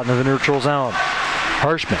deflected out into the neutral zone.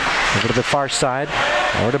 Hirschman over to the far side,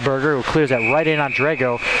 over to Berger, who clears that right in on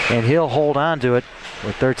Drago, and he'll hold on to it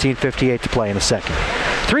with 13:58 to play in the second.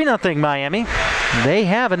 3-0 Miami. They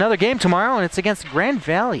have another game tomorrow, and it's against Grand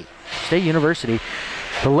Valley State University.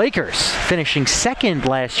 The Lakers finishing second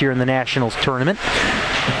last year in the Nationals tournament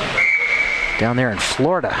down there in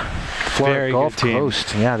Florida. Florida Gulf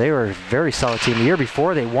Coast. Yeah, they were a very solid team. The year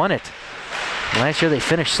before, they won it. Last year, they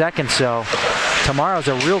finished second, so tomorrow's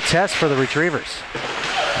a real test for the Retrievers.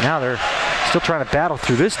 Now they're still trying to battle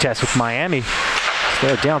through this test with Miami. So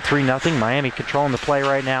they're down 3-0. Miami controlling the play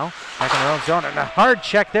right now. Back in their own zone. And a hard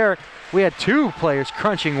check there. We had two players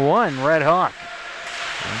crunching one Red Hawk.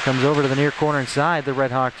 And comes over to the near corner inside the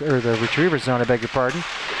Red Hawk, or the Retriever zone, I beg your pardon.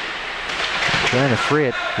 Trying to free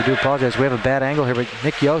it. We do apologize. We have a bad angle here, but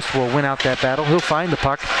Nick Yost will win out that battle. He'll find the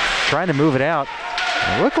puck, trying to move it out.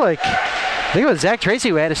 It looked like, I think it was Zach Tracy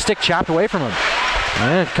who had a stick chopped away from him.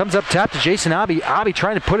 And it comes up top to Jason Obby. Obby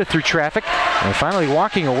trying to put it through traffic, and finally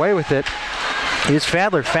walking away with it is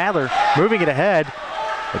Fadler. Fadler moving it ahead.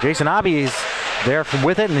 But Jason Obby is there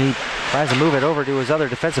with it, and he tries to move it over to his other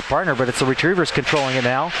defensive partner, but it's the Retrievers controlling it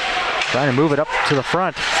now. Trying to move it up to the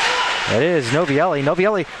front. That is Novielli.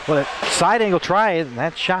 Novielli with a side angle try, and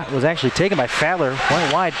that shot was actually taken by Fadler.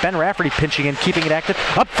 Went wide. Ben Rafferty pinching in, keeping it active.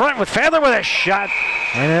 Up front with Fadler with a shot.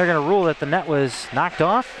 And they're going to rule that the net was knocked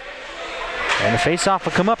off. And the faceoff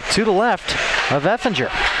will come up to the left of Effinger.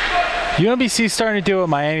 UMBC's starting to do what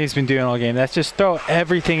Miami's been doing all game. That's just throw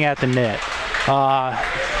everything at the net.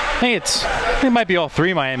 I think it might be all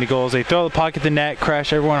three Miami goals. They throw the puck at the net,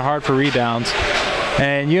 crash everyone hard for rebounds.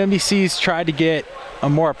 And UMBC's tried to get a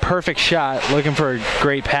more perfect shot, looking for a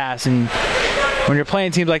great pass. And when you're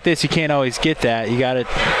playing teams like this, you can't always get that. You got to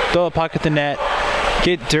throw the puck at the net,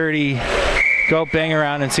 get dirty, go bang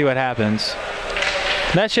around and see what happens.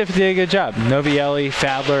 That shift did a good job. Novielli,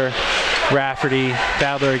 Fadler, Rafferty,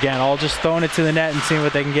 Fadler again, all just throwing it to the net and seeing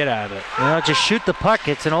what they can get out of it. You know, just shoot the puck.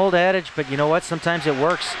 It's an old adage, but you know what? Sometimes it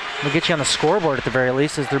works. It'll get you on the scoreboard at the very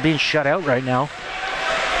least, as they're being shut out right now.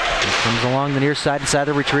 It comes along the near side inside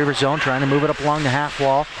the Retriever zone, trying to move it up along the half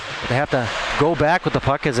wall. But they have to go back with the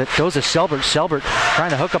puck as it goes to Selbert. Selbert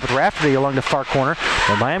trying to hook up with Rafferty along the far corner.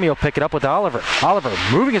 But Miami will pick it up with Oliver. Oliver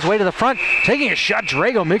moving his way to the front, taking a shot.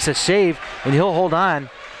 Drago makes a save, and he'll hold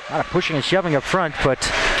on. A lot of pushing and shoving up front, but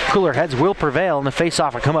cooler heads will prevail, and the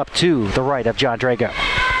face-off will come up to the right of John Drago.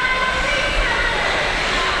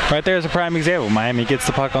 Right there is a prime example. Miami gets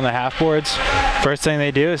the puck on the half boards. First thing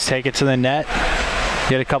they do is take it to the net.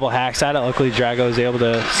 Get a couple hacks at it. Luckily, Drago is able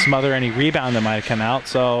to smother any rebound that might have come out,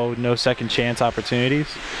 so no second chance opportunities.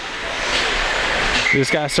 You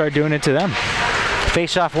just got to start doing it to them.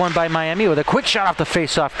 Face-off won by Miami with a quick shot off the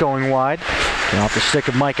face-off going wide. And off the stick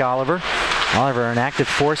of Mike Oliver. Oliver, an active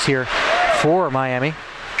force here for Miami.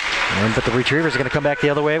 But the Retrievers are going to come back the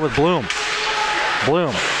other way with Bloom.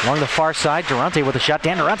 Bloom along the far side. Durante with a shot.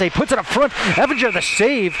 Dan Durante puts it up front. Effinger the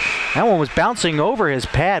save. That one was bouncing over his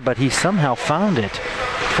pad, but he somehow found it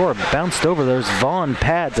before it bounced over those Vaughn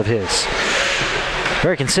pads of his.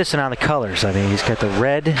 Very consistent on the colors. I mean, he's got the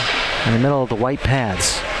red in the middle of the white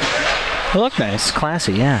pads. They look nice. It's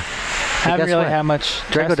classy, yeah. Haven't really had much.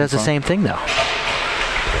 Drago does the same thing, though.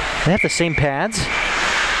 They have the same pads?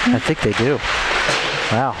 I think they do.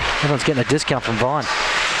 Wow, everyone's getting a discount from Vaughn.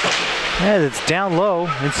 And it's down low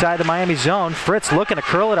inside the Miami zone. Fritz looking to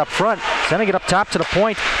curl it up front, sending it up top to the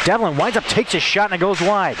point. Devlin winds up, takes a shot, and it goes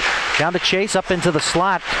wide. Down to Chase, up into the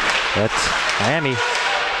slot. That's Miami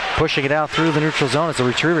pushing it out through the neutral zone as the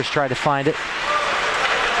Retrievers try to find it.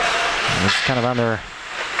 And it's kind of on their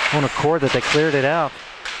own accord that they cleared it out.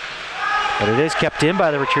 But it is kept in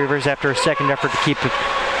by the Retrievers after a second effort to keep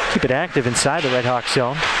it active inside the RedHawks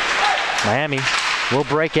zone. Miami will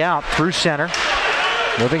break out through center.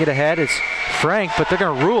 Moving it ahead is Frank, but they're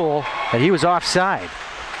going to rule that he was offside.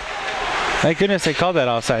 Thank goodness they called that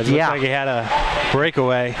offside. Looks like he had a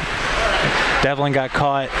breakaway. Devlin got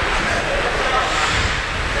caught.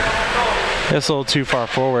 Just a little too far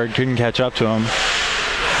forward, couldn't catch up to him.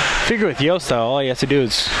 Figure with Yost though, all he has to do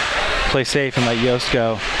is play safe and let Yost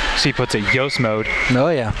go. So he puts a Yost mode. Oh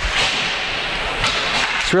yeah.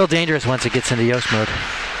 It's real dangerous once it gets into Yost mode.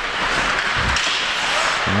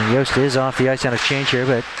 And Yost is off the ice on a change here,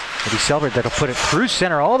 but it'll be Selbert that'll put it through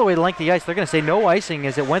center all the way to length of the ice. They're going to say no icing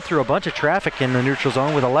as it went through a bunch of traffic in the neutral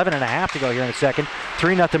zone with 11.5 to go here in a second.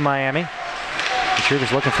 3-0 Miami.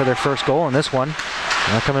 Retrievers looking for their first goal in this one.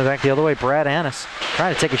 Now coming back the other way, Brad Annis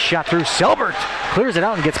trying to take a shot through. Selbert clears it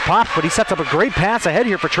out and gets popped, but he sets up a great pass ahead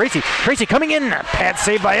here for Tracy. Tracy coming in, pad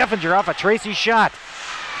save by Effinger off a Tracy shot.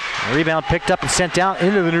 A rebound picked up and sent down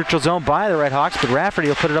into the neutral zone by the RedHawks, but Rafferty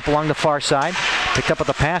will put it up along the far side. Picked up with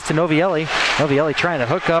the pass to Novielli. Novielli trying to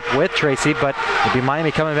hook up with Tracy, but it'll be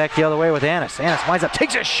Miami coming back the other way with Annis. Annis winds up,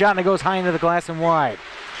 takes a shot, and it goes high into the glass and wide.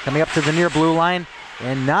 Coming up to the near blue line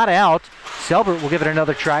and not out. Selbert will give it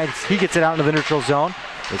another try. He gets it out into the neutral zone.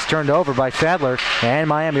 It's turned over by Fadler, and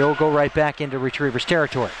Miami will go right back into Retrievers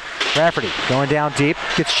territory. Rafferty going down deep,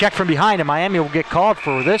 gets checked from behind, and Miami will get called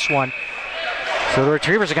for this one. So the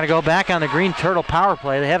Retrievers are going to go back on the Green Turtle power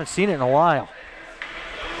play. They haven't seen it in a while.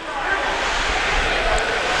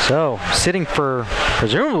 So sitting for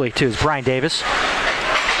presumably two is Brian Davis,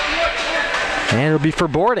 and it'll be for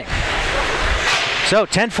boarding. So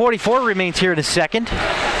 10:44 remains here in the second.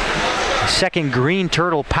 Second Green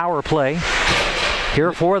Turtle power play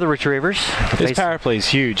here for the Retrievers. This power play is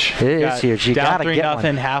huge. It is huge. You got to get one.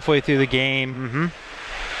 Down 3-0 halfway through the game.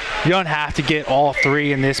 You don't have to get all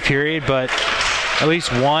three in this period, but at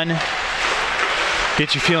least one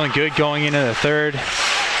gets you feeling good going into the third.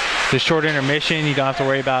 The short intermission, you don't have to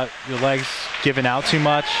worry about your legs giving out too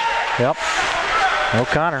much. Yep.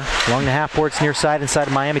 O'Connor along the half boards near side inside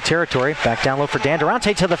of Miami territory. Back down low for Dan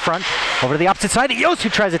Durante to the front. Over to the opposite side to Yost, who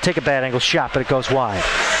tries to take a bad angle shot, but it goes wide.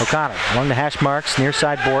 O'Connor along the hash marks, near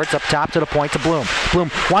side boards, up top to the point to Bloom. Bloom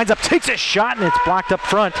winds up, takes a shot, and it's blocked up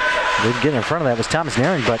front. Didn't get in front of that was Thomas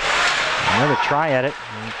Naring, but another try at it.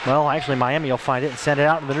 Well, actually Miami will find it and send it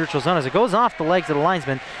out in the neutral zone as it goes off the legs of the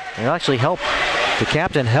linesman. It'll actually help the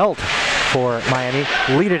captain held for Miami,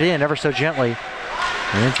 lead it in ever so gently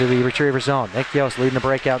into the Retriever zone. Nick Yost leading the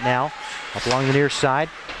breakout now. Up along the near side.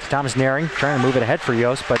 It's Thomas Naring trying to move it ahead for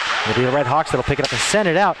Yost, but it'll be the RedHawks that'll pick it up and send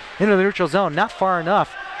it out into the neutral zone. Not far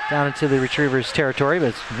enough down into the Retrievers territory, but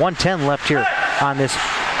it's 1:10 left here on this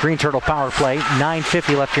Green Turtle power play.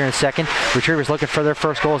 9:50 left here in a second. Retrievers looking for their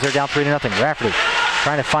first goals. They're down 3-0. Rafferty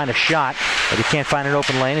trying to find a shot, but he can't find an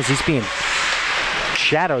open lane as he's being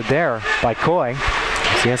shadowed there by Coy.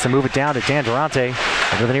 So he has to move it down to Dan Durante.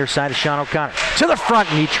 Over the near side of Sean O'Connor. To the front,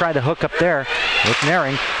 and he tried to hook up there with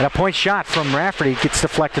Naring. And a point shot from Rafferty gets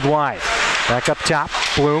deflected wide. Back up top,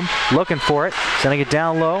 Bloom looking for it. Sending it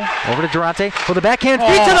down low, over to Durante. With a backhand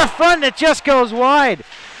feed to the front, and it just goes wide.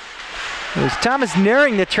 It was Thomas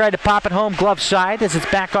Naring that tried to pop it home glove side as it's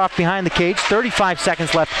back off behind the cage. 35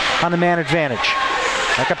 seconds left on the man advantage.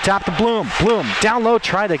 Back up top to Bloom. Bloom down low,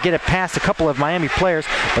 tried to get it past a couple of Miami players.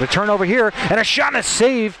 But a turnover here, and a shot and a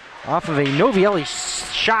save off of a Novielli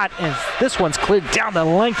shot, and this one's cleared down the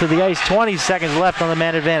length of the ice. 20 seconds left on the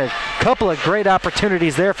man advantage. Couple of great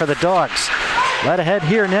opportunities there for the Dogs. Led ahead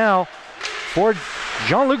here now for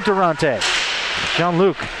Jean-Luc Durante.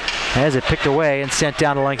 Jean-Luc has it picked away and sent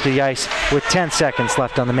down the length of the ice with 10 seconds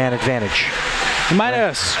left on the man advantage. You might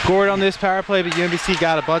have scored on this power play, but UMBC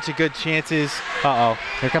got a bunch of good chances.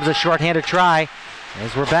 Here comes a shorthanded try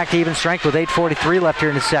as we're back to even strength with 8:43 left here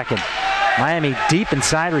in the second. Miami deep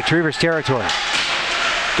inside Retrievers territory.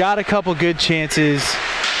 Got a couple good chances.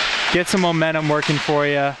 Get some momentum working for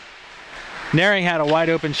you. Naring had a wide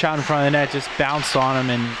open shot in front of the net, just bounced on him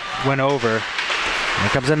and went over. Here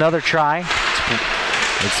comes another try.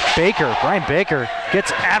 It's Baker. Brian Baker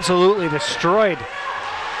gets absolutely destroyed.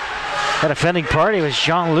 That offending party was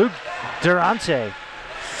Jean-Luc Durante.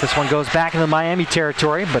 This one goes back into Miami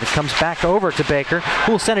territory, but it comes back over to Baker,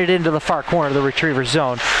 who will send it into the far corner of the Retriever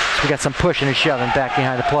zone. So we got some pushing and shoving back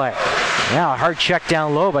behind the play. Now a hard check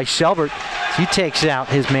down low by Selbert. He takes out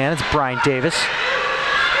his man. It's Brian Davis.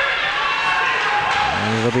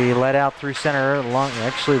 And he'll be led out through center along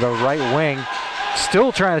actually the right wing.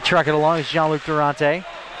 Still trying to truck it along is Jean-Luc Durante.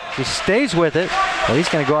 He stays with it. Well, he's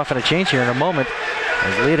going to go off on a change here in a moment.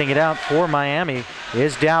 As leading it out for Miami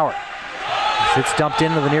is Dower. It's dumped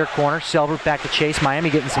into the near corner. Selbert back to chase. Miami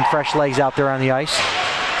getting some fresh legs out there on the ice.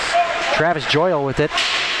 Travis Joyle with it.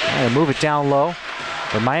 And move it down low.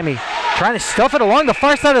 But Miami trying to stuff it along the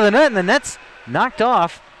far side of the net, and the net's knocked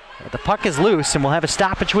off. But the puck is loose, and we'll have a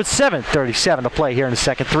stoppage with 7:37 to play here in the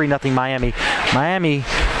second. 3-0 Miami. Miami,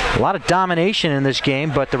 a lot of domination in this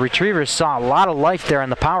game, but the Retrievers saw a lot of life there on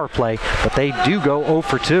the power play, but they do go 0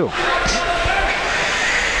 for 2.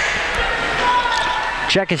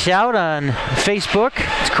 Check us out on Facebook.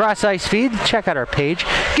 It's Cross Ice Feed. Check out our page.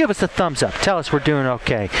 Give us a thumbs up. Tell us we're doing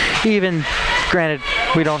okay. Even, granted,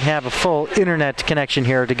 we don't have a full internet connection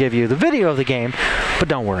here to give you the video of the game, but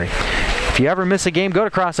don't worry. If you ever miss a game, go to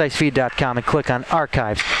crossicefeed.com and click on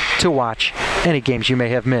Archives to watch any games you may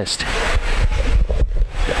have missed.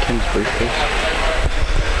 Ken's briefcase.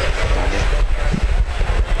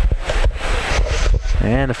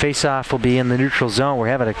 And the face-off will be in the neutral zone. We're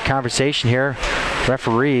having a conversation here.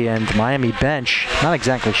 Referee and Miami bench. Not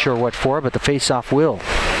exactly sure what for, but the face-off will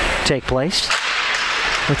take place.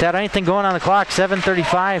 Without anything going on the clock,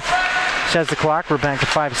 7:35 says the clock. We're back to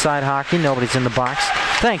five-side hockey. Nobody's in the box.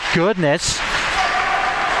 Thank goodness.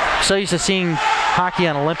 So used to seeing hockey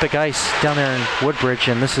on Olympic ice down there in Woodbridge,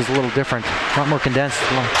 and this is a little different. A lot more condensed.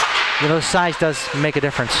 You know, the size does make a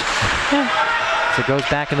difference. Yeah. So it goes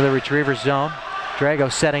back into the Retrievers zone.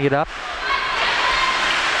 Drago setting it up.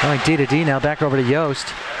 Going D to D now, back over to Yost.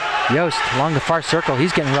 Yost along the far circle.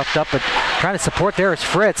 He's getting roughed up, but trying to support there is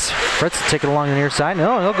Fritz. Fritz will take it along the near side.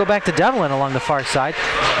 No, he'll go back to Devlin along the far side.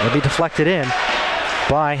 It'll be deflected in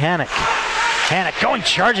by Hannock. Hannock going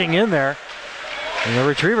charging in there. And the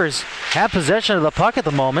Retrievers have possession of the puck at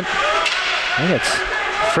the moment. I think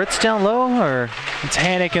it's Fritz down low, or it's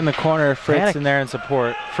Hannock in the corner. Fritz Hannock in there in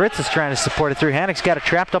support. Fritz is trying to support it through. Hannock's got it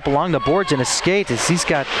trapped up along the boards in his skate as he's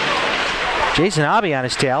got Jason Hoppe on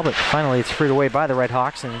his tail, but finally it's freed away by the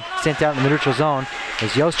RedHawks and sent out in the neutral zone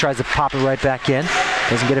as Yost tries to pop it right back in.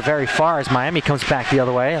 Doesn't get it very far as Miami comes back the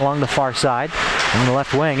other way along the far side on the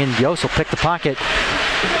left wing, and Yost will pick the pocket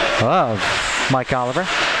of Mike Oliver.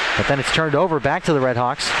 But then it's turned over back to the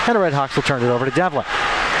RedHawks, and the RedHawks will turn it over to Devlin.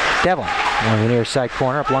 Devlin along the near side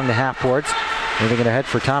corner up along the half boards. Moving it ahead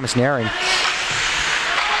for Thomas Naring.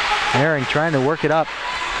 Naring trying to work it up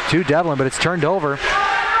to Devlin, but it's turned over.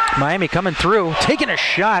 Miami coming through, taking a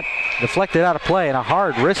shot, deflected out of play, and a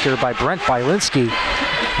hard wrister by Brent Bielinski.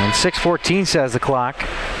 And 6:14 says the clock.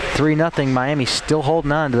 3-0, Miami still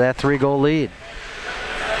holding on to that 3-goal lead.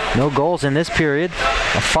 No goals in this period.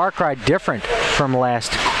 A far cry different from the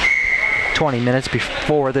last 20 minutes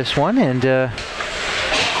before this one. And,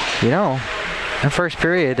 you know, in first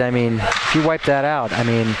period, I mean, if you wipe that out, I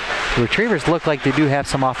mean, the Retrievers look like they do have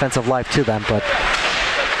some offensive life to them, but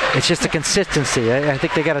it's just a consistency. I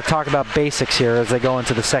think they got to talk about basics here as they go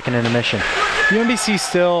into the second intermission. UMBC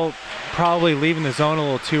still probably leaving the zone a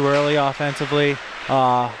little too early offensively.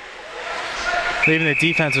 Leaving the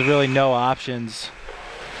defense with really no options.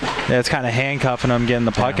 It's kind of handcuffing them, getting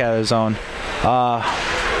the puck out of the zone.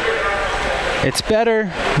 It's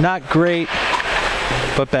better, not great,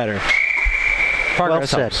 but better. Well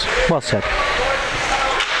said. Well said.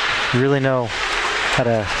 You really know how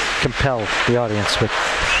to compel the audience with.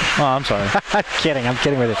 Oh, I'm sorry. I'm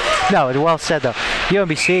kidding with it. No, it's well said though.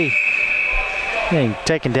 UMBC getting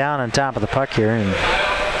taken down on top of the puck here, and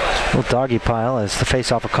a little doggy pile as the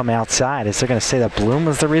faceoff will come outside. Is they're going to say that Bloom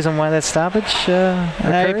was the reason why that stoppage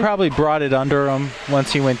occurred? He probably brought it under him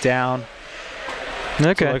once he went down.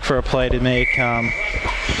 Okay. To look for a play to make. Well,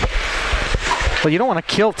 you don't want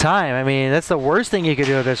to kill time. I mean, that's the worst thing you could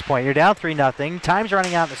do at this point. You're down 3-0. Time's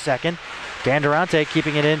running out in the second. Dan Durante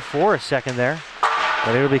keeping it in for a second there.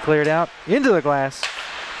 But it'll be cleared out into the glass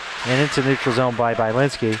and into neutral zone by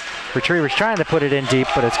Bielinski. Retrievers trying to put it in deep,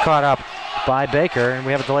 but it's caught up by Baker, and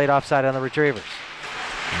we have a delayed offside on the Retrievers.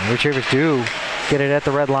 And the Retrievers do get it at the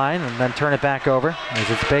red line and then turn it back over as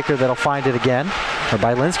it's Baker that'll find it again. Or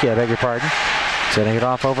Bielinski, I beg your pardon. Setting it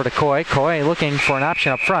off over to Coy. Coy looking for an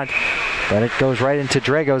option up front, but it goes right into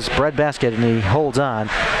Drago's breadbasket, and he holds on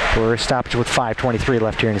for a stoppage with 5:23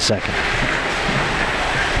 left here in the second.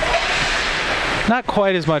 Not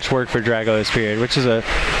quite as much work for Drago this period, which is a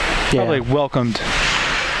probably welcomed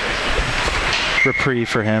reprieve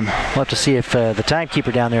for him. We'll have to see if the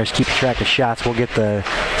timekeeper down there is keeping track of shots. We'll get the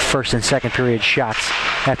first and second period shots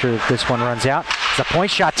after this one runs out. It's a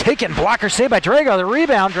point shot taken. Blocker saved by Drago. The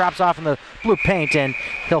rebound drops off in the blue paint, and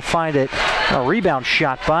he'll find it. A rebound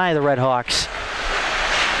shot by the RedHawks.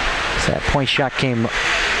 So that point shot came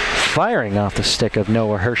firing off the stick of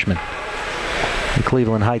Noah Hirschman. The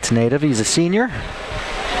Cleveland Heights native. He's a senior.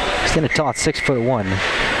 He's standing tall at 6'1".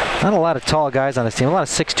 Not a lot of tall guys on this team. A lot of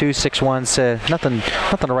 6'2", 6'1s. Nothing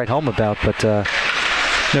to write home about, but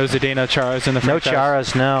no Zdeno Charas in the no franchise.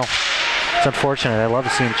 Charas, no. It's unfortunate. I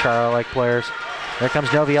love seeing Chara-like players. There comes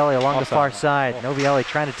Novielli along the far side. Novielli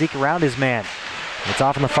trying to deke around his man. It's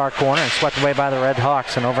off in the far corner and swept away by the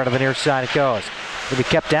RedHawks, and over to the near side it goes. It'll be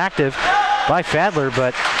kept active by Fadler,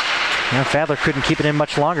 but Fadler couldn't keep it in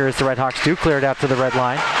much longer as the RedHawks do clear it out to the red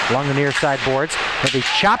line along the near side boards. They'll be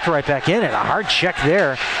chopped right back in, and a hard check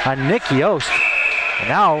there on Nick Yost. And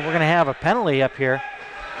now we're going to have a penalty up here.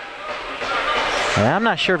 And I'm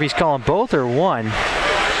not sure if he's calling both or one.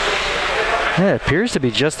 Yeah, it appears to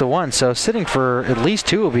be just the one, so sitting for at least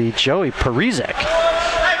two will be Joey Parizek.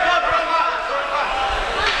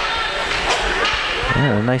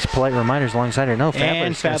 Yeah, nice polite reminders alongside here. No,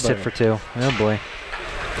 Fadler's going to sit for two. Oh boy.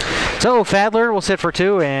 So Fadler will sit for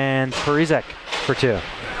two and Parizek for two.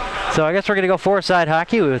 So I guess we're going to go four-side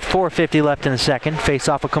hockey with 4:50 left in the second.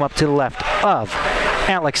 Face-off will come up to the left of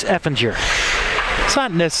Alex Effinger. It's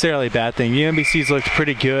not necessarily a bad thing. UMBC's looked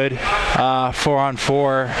pretty good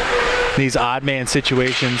 4-on-4. These odd man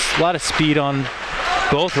situations. A lot of speed on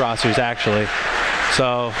both rosters, actually.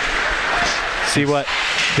 So, see what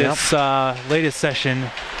this latest session.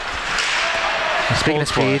 Speaking of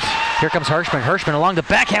speed, here comes Hirschman. Hirschman along the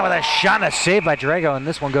backhand with a shot and a save by Drago, and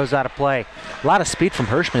this one goes out of play. A lot of speed from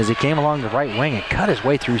Hirschman as he came along the right wing and cut his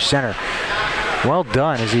way through center. Well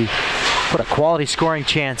done as he put a quality scoring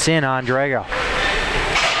chance in on Drago.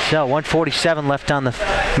 So 1:47 left on the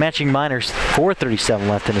matching minors, 4:37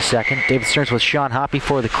 left in the second. David Stearns with Sean Hoppe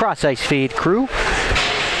for the cross-ice feed crew.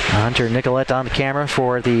 Hunter Nicolette on the camera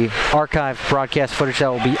for the archived broadcast footage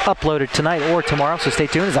that will be uploaded tonight or tomorrow, so stay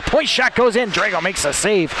tuned. As a point shot goes in, Drago makes a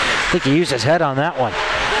save. I think he used his head on that one.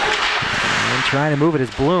 And trying to move it is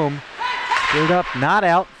Bloom. Cleared up, not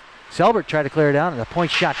out. Selbert tried to clear it down, and a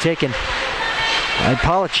point shot taken by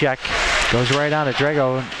Polacek. Goes right on to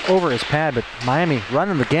Drago over his pad, but Miami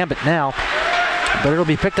running the gambit now. But it'll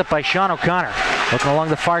be picked up by Sean O'Connor. Looking along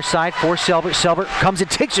the far side for Selbert. Selbert comes and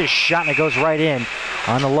takes his shot, and it goes right in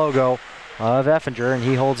on the logo of Effinger, and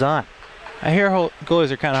he holds on. I hear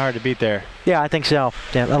goalies are kind of hard to beat there. Yeah, I think so.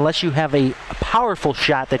 Yeah, unless you have a powerful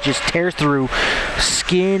shot that just tears through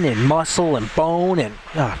skin and muscle and bone, and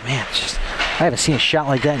oh man, I haven't seen a shot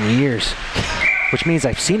like that in years. Which means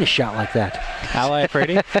I've seen a shot like that. Ally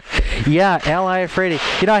Frady? Yeah, Ally Frady.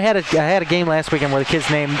 You know, I had a game last weekend where the kid's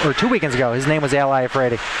name, or 2 weekends ago, his name was Ally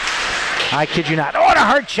Frady. I kid you not. Oh, and a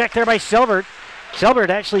hard check there by Selbert. Selbert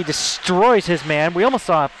actually destroys his man. We almost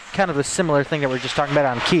saw kind of the similar thing that we were just talking about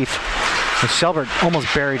on Keefe. Selbert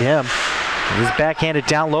almost buried him. He's backhanded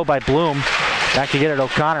down low by Bloom. Back to get it,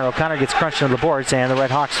 O'Connor. O'Connor gets crunched into the boards, and the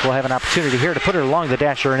RedHawks will have an opportunity here to put it along the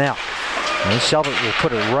dasher now. And Selbert will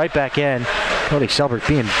put it right back in. Cody Selbert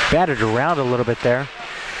being battered around a little bit there.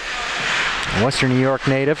 Western New York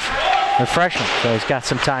native, a freshman, so he's got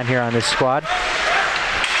some time here on this squad.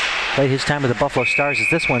 Played his time with the Buffalo Stars as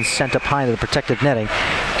this one's sent up high into the protective netting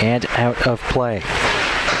and out of play.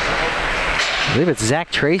 I believe it's Zach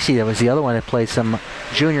Tracy that was the other one that played some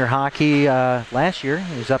junior hockey last year.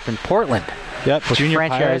 He was up in Portland. Yep, Junior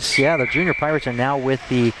Pirates. Yeah, the Junior Pirates are now with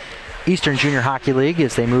the Eastern Junior Hockey League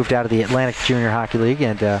as they moved out of the Atlantic Junior Hockey League,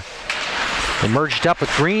 and they merged up with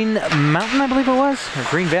Green Mountain, I believe it was, or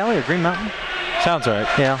Green Valley or Green Mountain. Sounds right.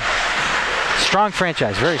 Yeah. Strong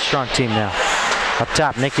franchise, very strong team now. Up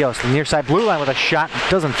top, Nick Yost, the near side blue line with a shot,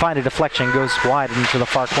 doesn't find a deflection, goes wide into the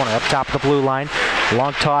far corner. Up top of the blue line,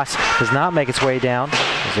 long toss, does not make its way down.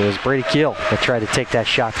 It was Brady Keel that tried to take that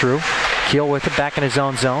shot through. Keel with it back in his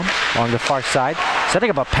own zone along the far side.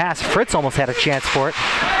 Setting up a pass, Fritz almost had a chance for it,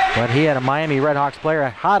 but he had a Miami RedHawks player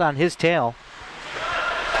hot on his tail.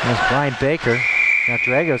 There's Brian Baker. Now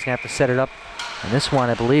Drago's going to have to set it up. And this one,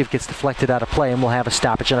 I believe, gets deflected out of play, and we'll have a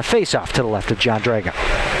stoppage and a face-off to the left of John Drago.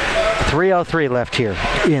 3:03 left here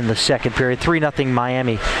in the second period. 3-0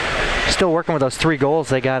 Miami. Still working with those 3 goals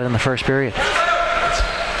they got in the first period.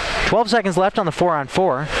 12 seconds left on the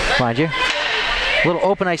 4-on-4, mind you. A little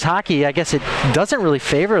open ice hockey, I guess it doesn't really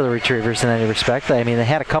favor the Retrievers in any respect. I mean, they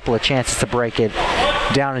had a couple of chances to break it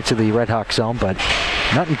down into the RedHawks zone, but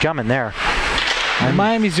nothing coming there. And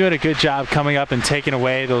Miami's doing a good job coming up and taking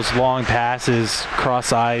away those long passes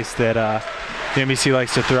cross ice that the UMBC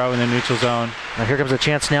likes to throw in the neutral zone. Now here comes a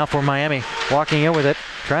chance now for Miami. Walking in with it,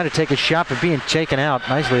 trying to take a shot, but being taken out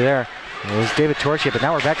nicely there. It was David Torchia, but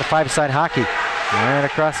now we're back to 5-side hockey. And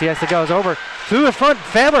across the ice it goes over to the front.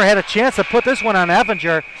 Fadler had a chance to put this one on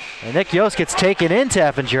Effinger. And Nick Yost gets taken into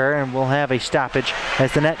Effinger, and we'll have a stoppage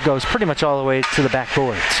as the net goes pretty much all the way to the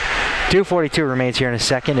backboards. 2:42 remains here in a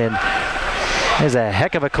second, and there's a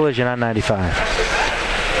heck of a collision on 95.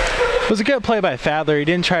 It was a good play by Fadler. He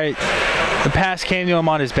didn't try. The pass came to him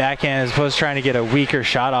on his backhand as opposed to trying to get a weaker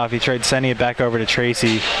shot off. He tried sending it back over to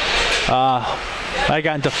Tracy. I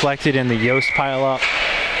got deflected in the Yost pile up.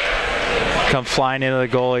 Come flying into the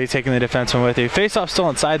goalie, taking the defenseman with you. Face-off still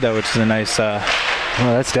inside though, which is a nice. Well,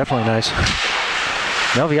 that's definitely nice.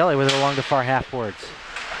 Novielli with it along the far half boards.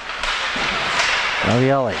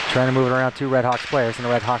 Novielli trying to move it around two RedHawks players, and the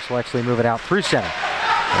RedHawks will actually move it out through center.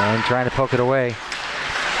 And trying to poke it away.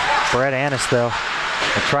 Brett Annis, though,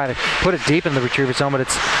 will try to put it deep in the retriever zone, but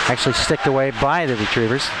it's actually sticked away by the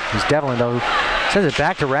retrievers. He's Devlin, though, sends it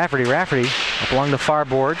back to Rafferty. Rafferty up along the far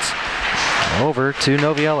boards, over to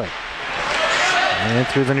Novielli. And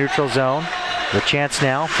through the neutral zone. The chance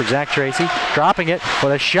now for Zach Tracy, dropping it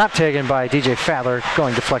with a shot taken by DJ Fadler,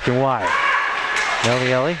 going deflecting wide.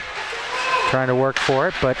 Novielli trying to work for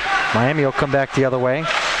it, but Miami will come back the other way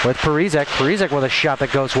with Parizek. Parizek with a shot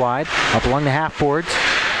that goes wide, up along the half boards.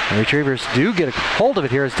 The retrievers do get a hold of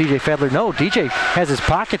it here as DJ Fadler. No, DJ has his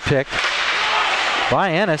pocket picked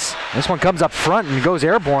by Ennis. This one comes up front and goes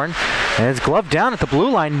airborne. And it's gloved down at the blue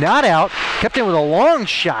line, not out. Kept in with a long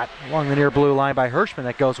shot along the near blue line by Hirschman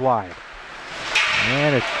that goes wide.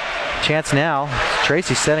 And a chance now.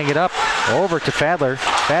 Tracy setting it up over to Fadler.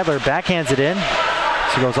 Fadler backhands it in.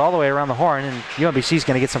 So he goes all the way around the horn, and UMBC is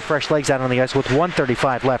going to get some fresh legs out on the ice with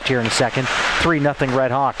 1:35 left here in the second. 3-0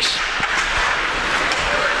 RedHawks.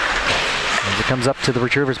 As it comes up to the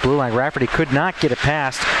retrievers' blue line, Rafferty could not get it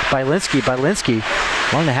past by Linsky.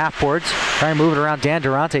 Along the half boards, trying to move it around Dan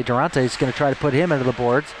Durante. Durante is going to try to put him into the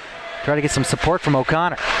boards. Try to get some support from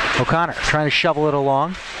O'Connor. O'Connor trying to shovel it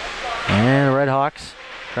along. And the RedHawks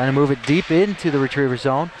trying to move it deep into the retriever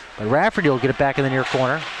zone. But Rafferty will get it back in the near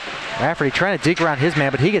corner. Rafferty trying to dig around his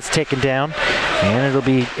man, but he gets taken down. And it'll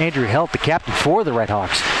be Andrew Helt, the captain for the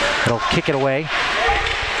RedHawks. He'll kick it away.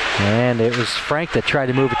 And it was Frank that tried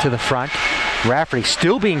to move it to the front. Rafferty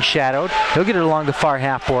still being shadowed. He'll get it along the far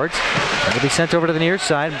half boards. It'll be sent over to the near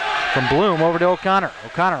side from Bloom over to O'Connor.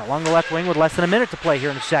 O'Connor along the left wing with less than a minute to play here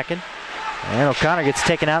in the second. And O'Connor gets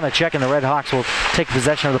taken out in the check, and the RedHawks will take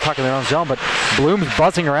possession of the puck in their own zone, but Bloom's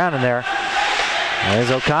buzzing around in there.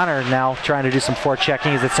 As O'Connor now trying to do some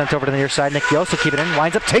forechecking as it's sent over to the near side. Nick Yost will keep it in,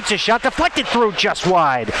 winds up, takes a shot, deflected through just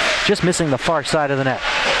wide. Just missing the far side of the net.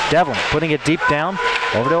 Devlin putting it deep down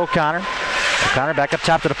over to O'Connor. O'Connor back up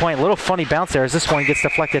top to the point. A little funny bounce there as this one gets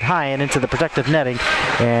deflected high and into the protective netting.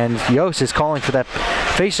 And Yost is calling for that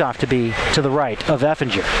face-off to be to the right of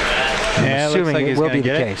Effinger. Yeah, assuming like it will be the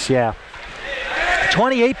case, yeah.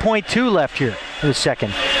 28.2 left here in the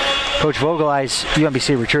second. Coach Vogelai's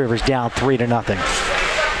UMBC Retrievers down 3-0.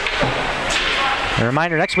 A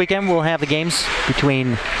reminder, next weekend we'll have the games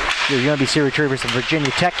between the UMBC Retrievers and Virginia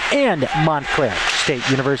Tech and Montclair State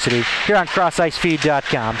University here on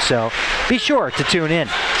crossicefeed.com, so be sure to tune in.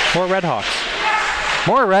 More RedHawks.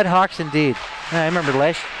 More RedHawks indeed. I remember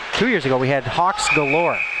 2 years ago we had Hawks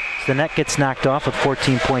galore. So the net gets knocked off with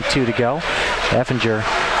 14.2 to go. Effinger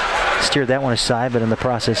steered that one aside, but in the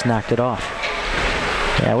process knocked it off.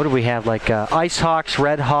 Yeah, what do we have? Like Ice Hawks,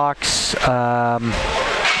 Red Hawks.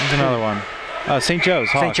 There's another one. St. Joe's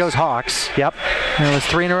Hawks. St. Joe's Hawks, yep. And it was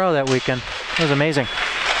 3 in a row that weekend. It was amazing.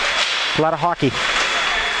 A lot of hockey.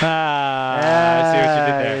 I see what you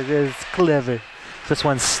did there. It is clever. This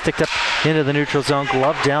one's sticked up into the neutral zone,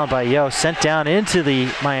 gloved down by Yost, sent down into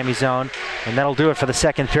the Miami zone, and that'll do it for the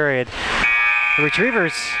second period. The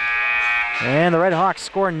Retrievers and the RedHawks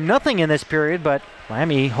score nothing in this period, but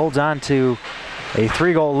Miami holds on to a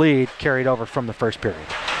 3-goal lead carried over from the first period.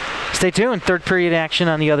 Stay tuned, third period action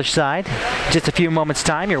on the other side. Just a few moments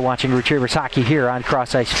time, you're watching Retrievers Hockey here on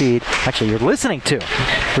Cross Ice Feed. Actually, you're listening to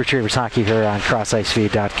Retrievers Hockey here on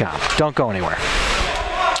crossicefeed.com. Don't go anywhere.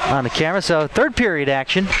 On the camera, so third period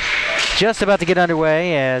action just about to get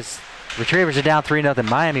underway as Retrievers are down 3-0.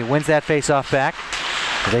 Miami wins that face-off back.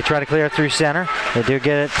 They try to clear it through center. They do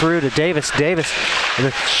get it through to Davis. Davis,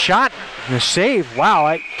 the shot, the save. Wow,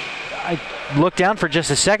 I looked down for just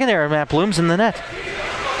a second there, and Matt Bloom's in the net.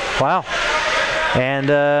 Wow. And,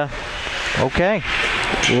 okay.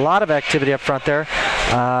 A lot of activity up front there.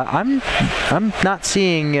 I'm not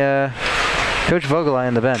seeing Coach Vogelai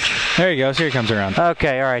on the bench. There he goes. Here he comes around.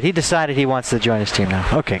 Okay, all right. He decided he wants to join his team now.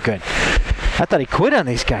 Okay, good. I thought he quit on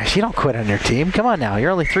these guys. You don't quit on your team. Come on now.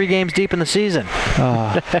 You're only 3 games deep in the season.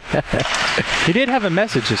 He did have a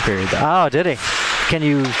message this period, though. Oh, did he? can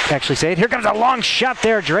you actually say it? Here comes a long shot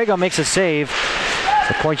there. Drago makes a save.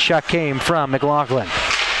 The point shot came from McLaughlin.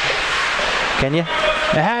 Can you?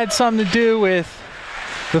 It had something to do with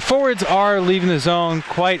the forwards are leaving the zone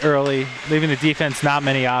quite early, leaving the defense not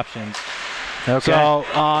many options. Okay. So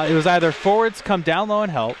it was either forwards come down low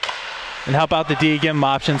and help out the D, give them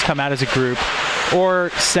options, come out as a group,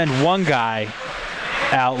 or send one guy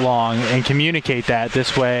out long and communicate that.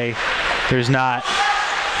 This way there's not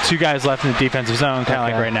two guys left in the defensive zone, kind of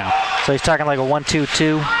like right now. So he's talking like a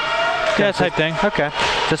 1-2-2? Yeah, type thing. Okay.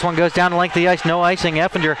 This one goes down the length of the ice, no icing.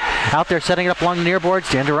 Effinger out there setting it up along the near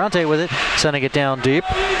boards. Dan Durante with it, sending it down deep.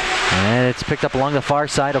 And it's picked up along the far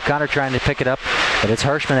side. O'Connor trying to pick it up, but it's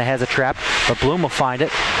Hirschman that has a trap. But Bloom will find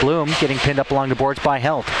it. Bloom getting pinned up along the boards by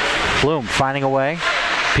Helt. Bloom finding a way,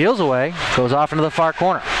 peels away, goes off into the far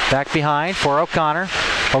corner. Back behind for O'Connor.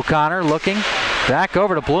 O'Connor looking back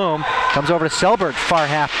over to Bloom. Comes over to Selbert, far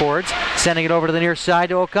half boards, sending it over to the near side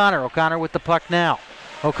to O'Connor. O'Connor with the puck now.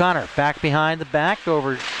 O'Connor back behind the back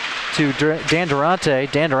over to Dan Durante.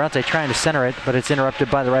 Dan Durante trying to center it, but it's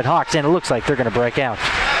interrupted by the RedHawks, and it looks like they're going to break out.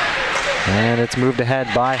 And it's moved ahead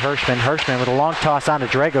by Hirschman. Hirschman with a long toss on to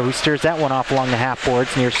Drago, who steers that one off along the half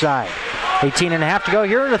boards near side. 18.5 to go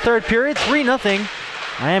here in the third period. 3-0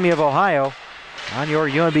 Miami of Ohio on your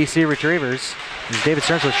UMBC Retrievers. This is David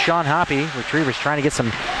Stearns with Sean Hoppe. Retrievers trying to get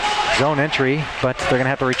some zone entry, but they're going to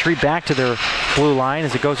have to retreat back to their blue line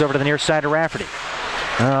as it goes over to the near side of Rafferty.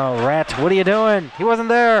 Oh, Rat, what are you doing? He wasn't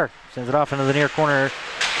there. Sends it off into the near corner.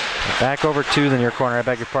 Back over to the near corner, I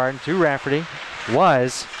beg your pardon, to Rafferty.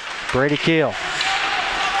 Was Brady Keel.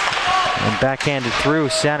 And backhanded through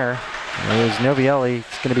center. There's Novielli.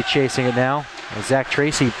 He's going to be chasing it now. Zach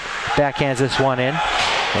Tracy backhands this one in.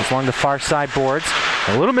 Goes along the far side boards.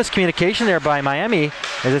 A little miscommunication there by Miami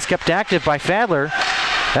as it's kept active by Fadler.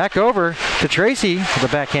 Back over to Tracy with a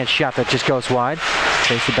backhand shot that just goes wide.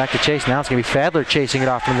 Tracy back to chase. Now it's going to be Fadler chasing it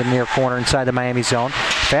off into the near corner inside the Miami zone.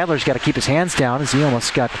 Fadler's got to keep his hands down as he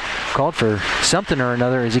almost got called for something or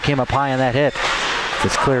another as he came up high on that hit.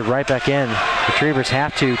 It's cleared right back in. Retrievers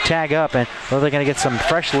have to tag up, and they're going to get some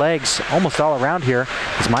fresh legs almost all around here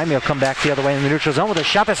as Miami will come back the other way in the neutral zone with a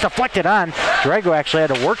shot that's deflected on. Drago actually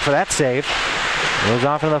had to work for that save. Goes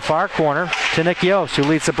off in the far corner to Nick Yost, who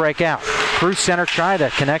leads the breakout. Cruz center tried to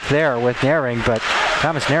connect there with Naring, but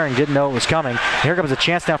Thomas Naring didn't know it was coming. Here comes a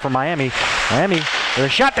chance now for Miami. Miami with a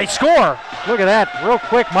shot, they score! Look at that, real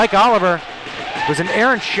quick. Mike Oliver was an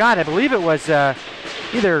errant shot. I believe it was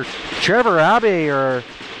either Trevor Hoppe or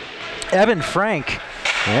Evan Frank.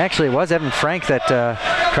 And actually it was Evan Frank that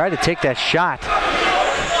tried to take that shot.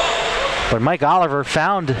 But Mike Oliver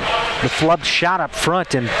found the flubbed shot up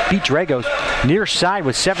front and beat Drago near side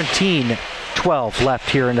with 17-12 left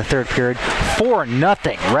here in the third period.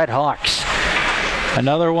 4-0 RedHawks.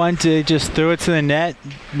 Another one to just threw it to the net.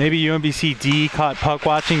 Maybe UMBC D caught puck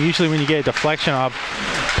watching. Usually when you get a deflection off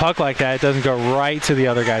puck like that, it doesn't go right to the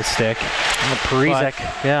other guy's stick. Parizek,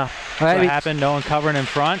 yeah. What happened? No one covering in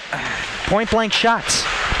front. Point blank shots.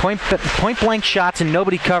 Point blank shots and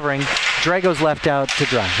nobody covering. Drago's left out to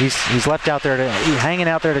dry. He's left out there he's hanging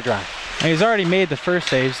out there to dry. And he's already made the first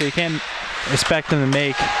save, so you can't expect him to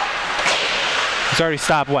make. He's already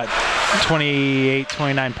stopped what, 28,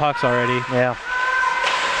 29 pucks already. Yeah.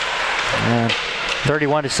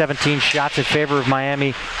 31-17 shots in favor of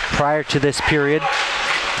Miami prior to this period.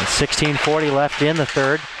 16:40 left in the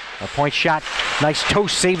third. A point shot, nice toe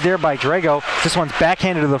save there by Drago. This one's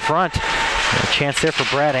backhanded to the front. A chance there for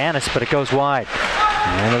Brad Annis, but it goes wide.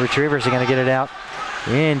 And the Retrievers are going to get it out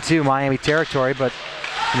into Miami territory, but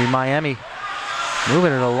Miami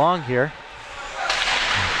moving it along here.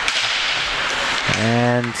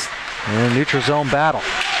 And in a neutral zone battle.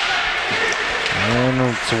 And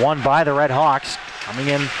it's won by the RedHawks. Coming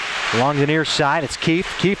in along the near side, it's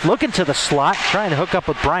Keefe. Keefe looking to the slot, trying to hook up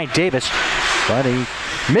with Brian Davis, but he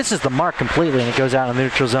misses the mark completely and it goes out in the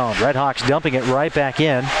neutral zone. RedHawks dumping it right back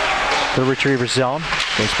in to the Retrievers zone.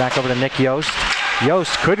 Goes back over to Nick Yost.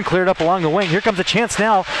 Yost couldn't clear it up along the wing. Here comes a chance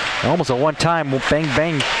now. Almost a one-time bang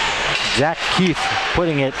bang. Zach Keefe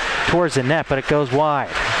putting it towards the net, but it goes wide.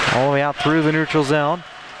 All the way out through the neutral zone.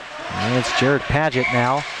 And it's Jared Paget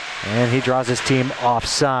now, and he draws his team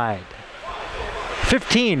offside.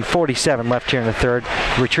 15:47 left here in the third.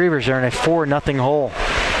 The Retrievers are in a 4-0 hole.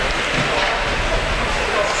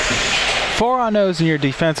 4-on-0s in your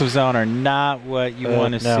defensive zone are not what you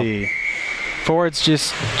want to see. Forwards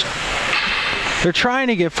just, they're trying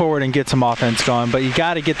to get forward and get some offense going, but you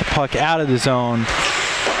got to get the puck out of the zone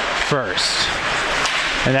first.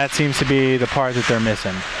 And that seems to be the part that they're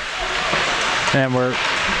missing. And we're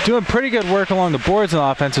doing pretty good work along the boards in the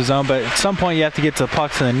offensive zone, but at some point you have to get the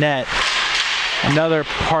pucks in the net. another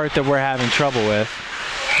part that we're having trouble with.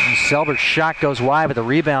 And Selbert's shot goes wide, but the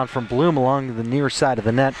rebound from Bloom along the near side of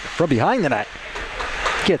the net from behind the net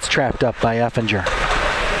gets trapped up by Effinger.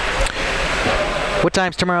 What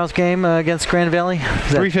time's tomorrow's game against Grand Valley?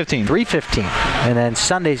 3:15. 3:15. And then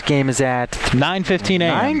Sunday's game is at 9:15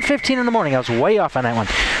 a.m. 9:15 in the morning. I was way off on that one.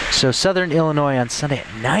 So Southern Illinois on Sunday at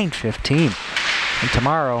 9:15. And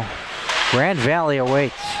tomorrow, Grand Valley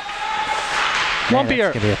awaits. Won't be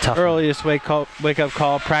our be a tough earliest wake-up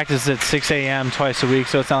call. Practice at 6 a.m. twice a week,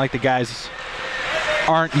 so it's not like the guys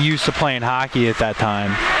aren't used to playing hockey at that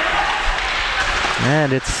time.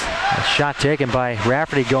 And it's a shot taken by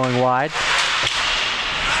Rafferty going wide.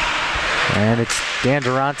 And it's Dan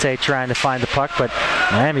Durante trying to find the puck, but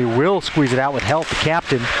Miami will squeeze it out with help. The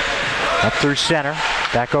captain up through center.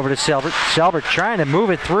 Back over to Selbert. Selbert trying to move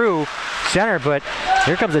it through center, but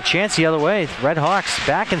here comes a chance the other way. RedHawks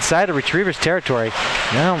back inside the Retrievers' territory.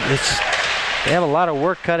 Now they have a lot of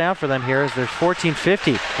work cut out for them here as there's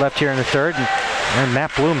 14:50 left here in the third. And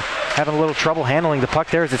Matt Bloom having a little trouble handling the puck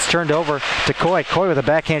there as it's turned over to Coy. Coy with a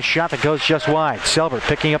backhand shot that goes just wide. Selbert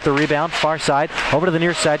picking up the rebound, far side, over to the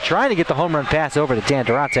near side, trying to get the home run pass over to Dan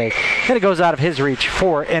Durante. And it goes out of his reach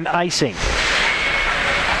for an icing.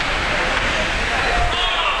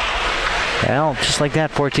 Well, just like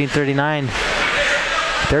that, 14:39.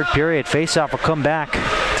 Third period, faceoff will come back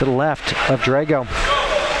to the left of Drago.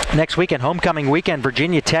 Next weekend, homecoming weekend,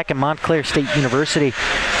 Virginia Tech and Montclair State University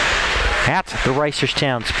at the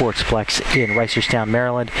Reisterstown Sportsplex in Reisterstown,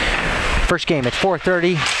 Maryland. First game at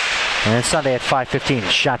 4:30, and then Sunday at 5:15.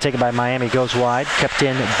 Shot taken by Miami goes wide, kept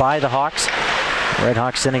in by the Hawks.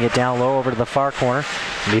 RedHawks sending it down low over to the far corner,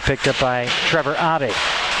 and be picked up by Trevor Hoppe.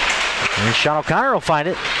 And Sean O'Connor will find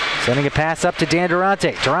it, sending a pass up to Dan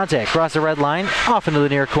Durante. Durante across the red line, off into the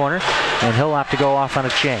near corner, and he'll have to go off on a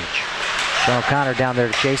change. Sean O'Connor down there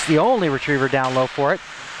to chase, the only retriever down low for it.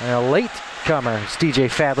 And a late comer is DJ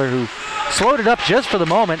Fadler, who slowed it up just for the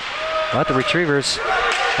moment, but the Retrievers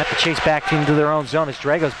have to chase back into their own zone as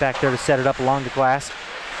Drago's back there to set it up along the glass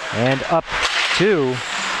and up to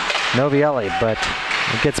Novielli, but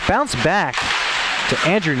it gets bounced back to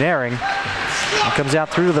Andrew Naring. It comes out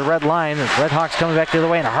through to the red line. The RedHawks coming back the other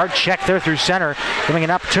way, and a hard check there through center, giving an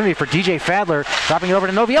opportunity for DJ Fadler, dropping it over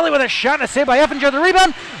to Novielli with a shot and a save by Effinger. The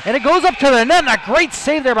rebound, and it goes up to the net. And a great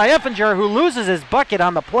save there by Effinger, who loses his bucket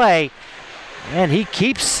on the play, and he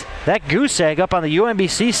keeps that goose egg up on the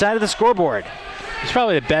UMBC side of the scoreboard. It's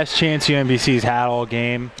probably the best chance UMBC's had all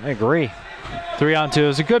game. I agree. 3-on-2. It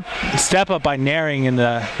was a good step up by Naring in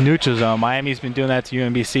the neutral zone. Miami's been doing that to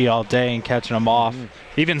UMBC all day and catching them off.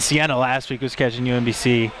 Even Siena last week was catching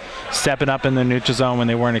UMBC, stepping up in the neutral zone when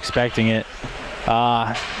they weren't expecting it.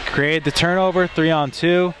 Created the turnover,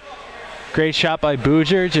 3-on-2. Great shot by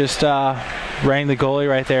Booger, just rang the goalie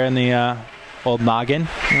right there in the old noggin.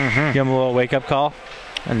 Give him a little wake-up call.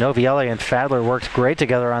 And Novielli and Fadler worked great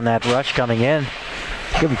together on that rush coming in.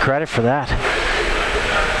 Give them credit for that.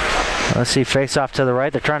 Let's see, face off to the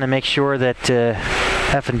right. They're trying to make sure that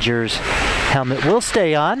Effinger's helmet will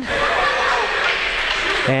stay on.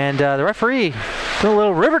 And the referee doing a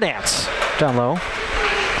little river dance down low.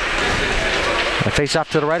 A face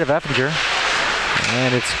off to the right of Effinger.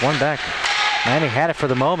 And it's one back. Miami had it for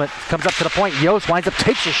the moment. Comes up to the point. Yost winds up,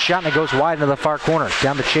 takes his shot, and it goes wide into the far corner.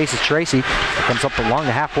 Down the chase is Tracy. It comes up along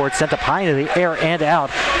the half board, sent up high into the air and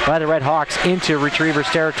out by the RedHawks into Retrievers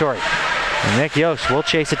territory. And Nick Yost will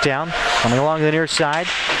chase it down, coming along the near side,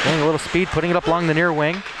 getting a little speed, putting it up along the near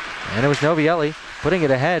wing. And it was Novielli putting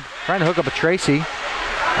it ahead, trying to hook up a Tracy.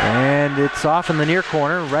 And it's off in the near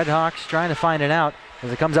corner. RedHawks trying to find it out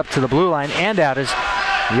as it comes up to the blue line and out as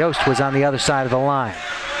Yost was on the other side of the line.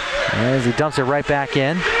 As he dumps it right back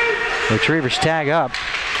in. The Retrievers tag up.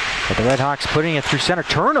 But the RedHawks putting it through center.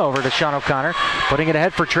 Turnover to Sean O'Connor. Putting it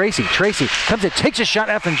ahead for Tracy. Tracy comes in, takes a shot.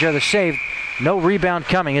 Effinger, the save. No rebound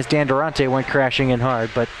coming as Dan Durante went crashing in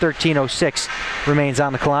hard. But 13:06 remains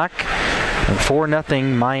on the clock. And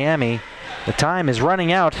 4-0 Miami. The time is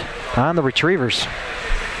running out on the Retrievers.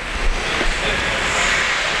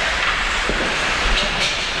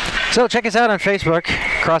 So check us out on Facebook,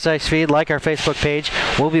 Cross Ice Feed, like our Facebook page.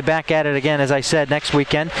 We'll be back at it again, as I said, next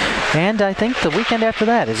weekend. And I think the weekend after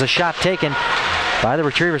that is a shot taken by the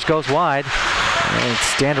Retrievers, goes wide. And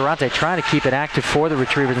it's Dan Durante trying to keep it active for the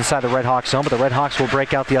Retrievers inside the RedHawks zone, but the RedHawks will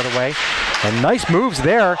break out the other way. And nice moves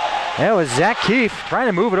there. That was Zach Keefe trying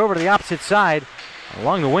to move it over to the opposite side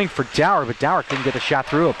along the wing for Dower, but Dower couldn't get the shot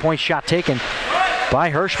through. A point shot taken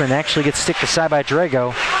by Hirschman. Actually gets sticked aside by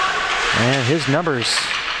Drago. And his numbers,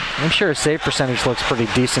 I'm sure his save percentage looks pretty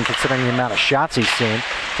decent considering the amount of shots he's seen.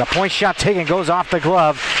 The point shot taken goes off the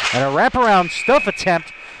glove, and a wraparound stuff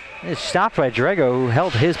attempt is stopped by Drago, who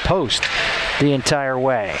held his post the entire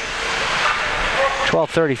way.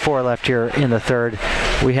 12:34 left here in the third.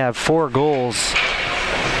 We have 4 goals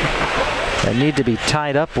that need to be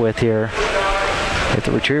tied up with here. If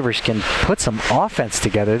the Retrievers can put some offense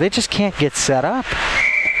together, they just can't get set up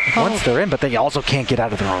once they're in, but they also can't get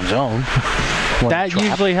out of their own zone. That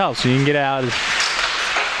usually helps. You can get out.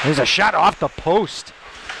 There's a shot off the post.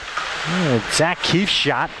 Zach Keefe's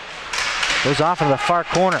shot goes off into the far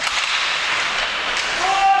corner.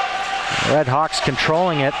 RedHawks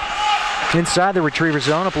controlling it inside the Retriever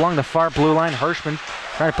zone, up along the far blue line. Hirschman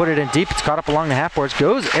trying to put it in deep. It's caught up along the half boards,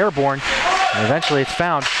 goes airborne, and eventually it's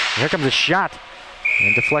found. Here comes a shot,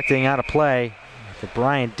 and deflecting out of play to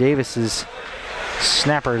Brian Davis's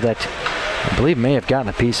snapper that I believe may have gotten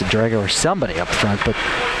a piece of Drago or somebody up front, but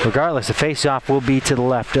regardless, the face-off will be to the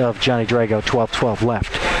left of Johnny Drago. 12-12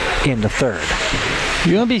 left in the third.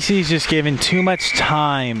 UMBC's just given too much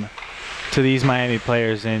time to these Miami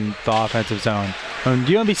players in the offensive zone. When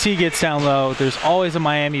UMBC gets down low, there's always a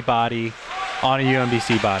Miami body on a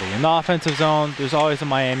UMBC body. In the offensive zone, there's always a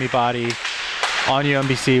Miami body on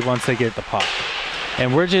UMBC once they get the puck.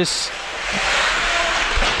 And we're just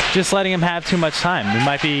letting them have too much time. It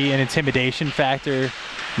might be an intimidation factor.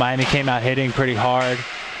 Miami came out hitting pretty hard.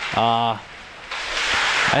 I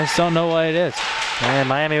just don't know what it is. And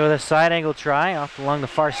Miami with a side angle try off along the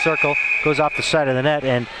far circle, goes off the side of the net,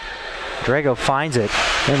 and Drago finds it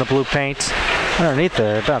in the blue paint. Underneath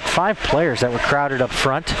there, about 5 players that were crowded up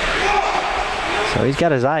front. So he's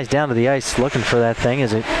got his eyes down to the ice looking for that thing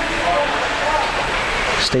as it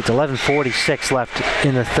states 11:46 left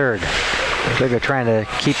in the third. Drago trying to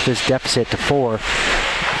keep this deficit to 4.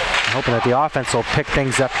 Hoping that the offense will pick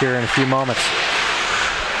things up here in a few moments.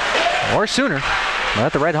 Or sooner.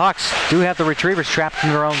 But the RedHawks do have the Retrievers trapped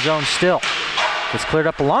in their own zone still. It's cleared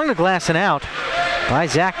up along the glass and out by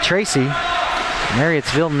Zach Tracy,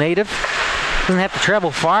 Marriottsville native. Doesn't have to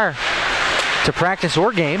travel far to practice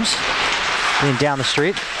or games, being down the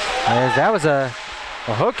street. As that was a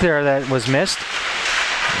hook there that was missed.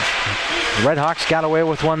 The RedHawks got away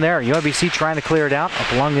with one there. UMBC trying to clear it out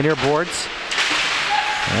up along the near boards.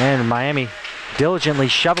 And Miami diligently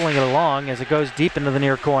shoveling it along as it goes deep into the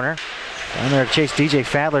near corner. Down there to chase DJ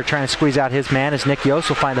Fadler, trying to squeeze out his man as Nick Yost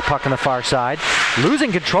will find the puck on the far side.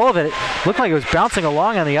 Losing control of it. It looked like it was bouncing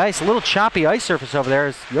along on the ice. A little choppy ice surface over there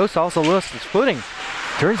as Yost also lost his footing.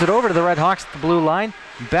 Turns it over to the RedHawks at the blue line.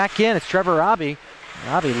 Back in, it's Trevor Robbie.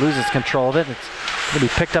 Robbie loses control of it. It's going to be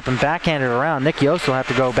picked up and backhanded around. Nick Yost will have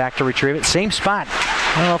to go back to retrieve it. Same spot.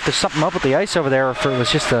 I don't know if there's something up with the ice over there or if it was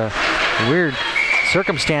just a weird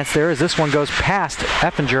circumstance there as this one goes past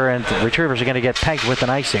Effinger and the Retrievers are going to get pegged with an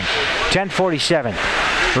icing. 10:47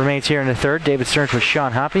 remains here in the third. David Stearns with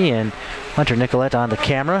Sean Hoppe and Hunter Nicolette on the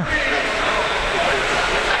camera.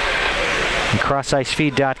 And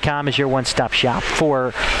CrossIceFeed.com is your one-stop shop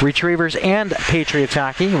for Retrievers and Patriots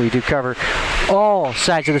hockey. We do cover all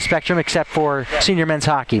sides of the spectrum except for senior men's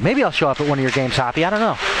hockey. Maybe I'll show up at one of your games, Hoppe. I don't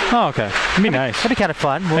know. Oh, okay. It'd be nice. That'd be kind of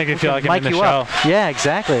fun. Make you feel like I'm in the show. Yeah,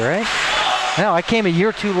 exactly, right? No, I came a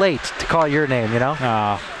year too late to call your name, you know?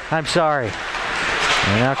 Oh. I'm sorry.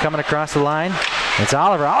 And now coming across the line, it's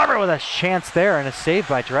Oliver. Oliver with a chance there and a save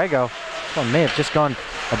by Drago. This one may have just gone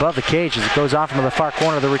above the cage as it goes off into the far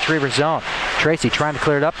corner of the Retriever zone. Tracy trying to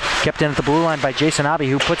clear it up, kept in at the blue line by Jason Abbe,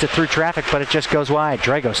 who puts it through traffic, but it just goes wide.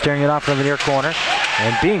 Drago steering it off into the near corner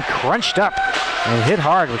and being crunched up and hit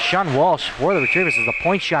hard with Sean Walsh for the Retrievers as the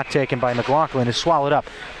point shot taken by McLaughlin is swallowed up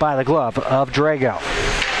by the glove of Drago.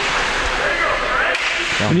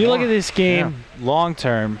 When you look at this game long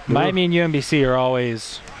term, Miami and UMBC are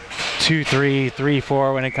always 2-3,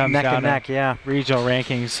 3-4 when it comes neck down and neck, to regional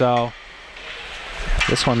rankings. So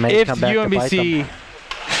this one may come back if to bite them.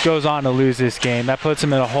 UMBC goes on to lose this game, that puts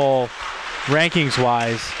them in a hole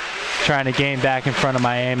rankings-wise, trying to gain back in front of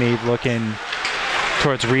Miami, looking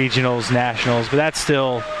towards regionals, nationals. But that's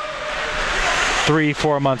still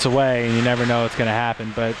 3-4 months away, and you never know what's going to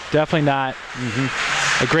happen. But definitely not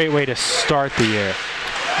a great way to start the year.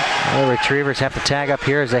 The Retrievers have to tag up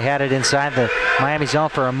here as they had it inside the Miami zone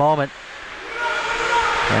for a moment.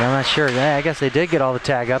 And I'm not sure. Yeah, I guess they did get all the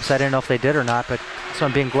tag ups. I didn't know if they did or not, but this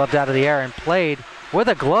one being gloved out of the air and played with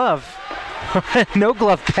a glove. No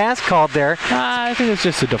glove pass called there. I think it's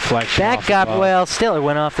just a deflection. That got, well, still it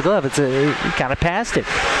went off the glove. It kind of passed it.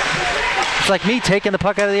 It's like me taking the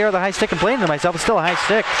puck out of the air with a high stick and playing to myself. It's still a high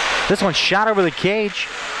stick. This one shot over the cage.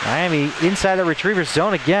 Miami inside the Retrievers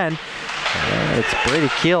zone again. And it's Brady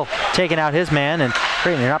Keel taking out his man and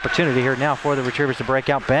creating an opportunity here now for the Retrievers to break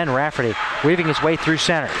out. Ben Rafferty weaving his way through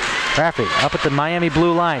center. Rafferty up at the Miami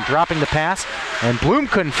blue line, dropping the pass, and Bloom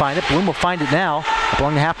couldn't find it. Bloom will find it now. Up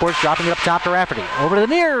along the half boards, dropping it up top to Rafferty. Over to the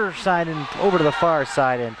near side and over to the far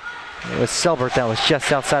side. And it was Selbert that was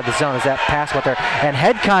just outside the zone as that pass went there. And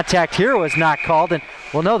head contact here was not called. And,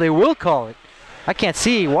 well, no, they will call it. I can't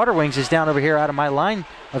see. Water Wings is down over here out of my line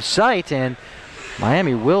of sight. And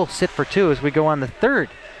Miami will sit for 2 as we go on the 3rd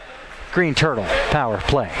Green Turtle power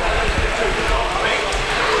play.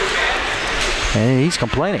 And he's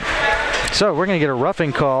complaining. So we're going to get a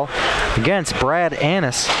roughing call against Brad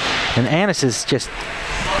Annis. And Annis is just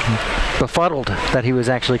befuddled that he was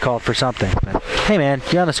actually called for something. But, hey, man,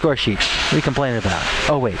 you're on the score sheet. What are you complaining about?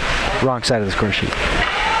 Oh, wait, wrong side of the score sheet.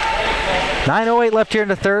 9:08 left here in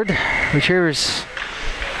the 3rd. Retrievers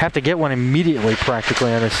have to get one immediately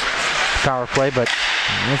practically on this power play, but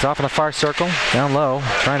it's off in the far circle, down low,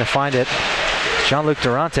 trying to find it. Jean-Luc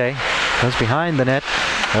Durante goes behind the net,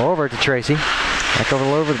 over to Tracy. Back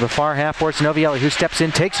over to the far half board. Novielli, who steps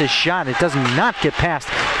in, takes a shot. It does not get past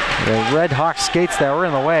the RedHawks skates that were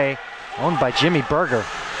in the way, owned by Jimmy Berger.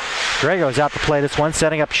 Drago's out to play this one,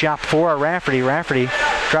 setting up shop for Rafferty. Rafferty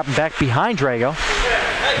dropping back behind Drago,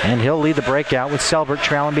 and he'll lead the breakout with Selbert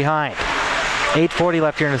trailing behind. 8:40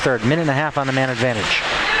 left here in the 3rd. Minute and a half on the man advantage.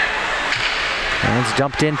 And it's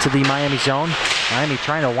dumped into the Miami zone. Miami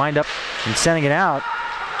trying to wind up and sending it out.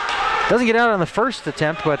 Doesn't get out on the first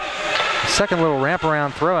attempt, but the second little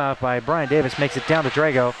wraparound throw out by Brian Davis makes it down to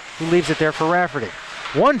Drago, who leaves it there for Rafferty.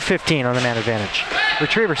 1:15 on the man advantage.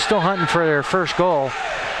 Retrievers still hunting for their first goal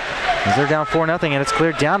as they're down 4-0, and it's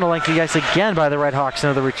cleared down the length of the ice again by the RedHawks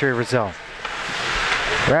into the Retriever zone.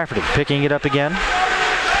 Rafferty picking it up again,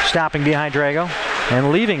 stopping behind Drago,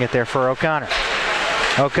 and leaving it there for O'Connor.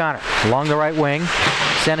 O'Connor along the right wing,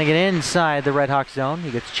 sending it inside the RedHawks zone.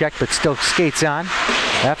 He gets checked but still skates on.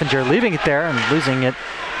 Effinger leaving it there and losing it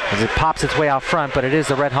as it pops its way out front, but it is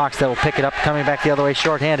the RedHawks that will pick it up, coming back the other way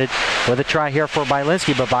shorthanded with a try here for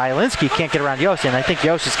Bielinski, but Bielinski can't get around Yost, and I think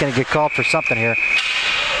Yost is going to get called for something here.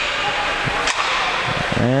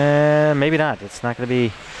 Maybe not. It's not going to be.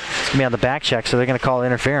 It's going to be on the back check, so they're going to call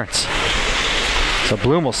interference. So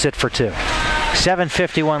Bloom will sit for 2.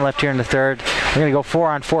 7:51 left here in the 3rd. We're going to go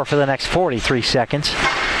 4-on-4 for the next 43 seconds.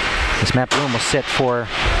 This Matt Bloom will sit for,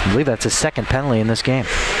 I believe that's his 2nd penalty in this game.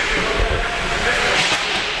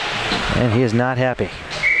 And he is not happy.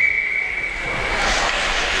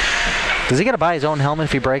 Does he got to buy his own helmet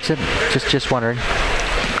if he breaks it? Just wondering.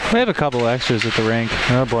 We have a couple extras at the rink.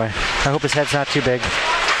 Oh boy. I hope his head's not too big.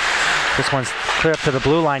 This one's clear up to the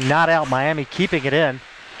blue line, not out. Miami keeping it in.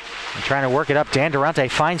 And trying to work it up. Dan Durante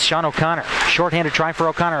finds Sean O'Connor. Short-handed try for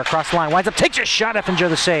O'Connor across the line. Winds up, takes a shot. Effinger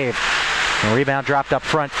the save. And rebound dropped up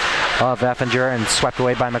front of Effinger and swept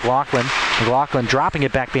away by McLaughlin. McLaughlin dropping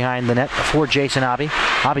it back behind the net for Jason Hoppe.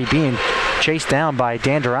 Hoppe being chased down by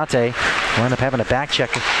Dan Durante. We'll end up having a back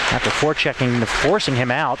check after forechecking, forcing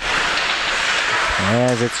him out.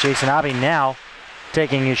 As it's Jason Hoppe now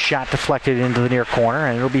taking his shot deflected into the near corner,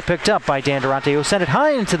 and it'll be picked up by Dan Durante, who'll send it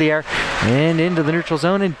high into the air and into the neutral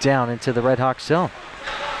zone and down into the RedHawks zone.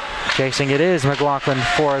 Chasing it is McLaughlin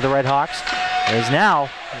for the RedHawks. It is now,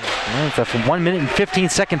 it's a 1 minute and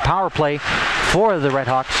 15-second power play for the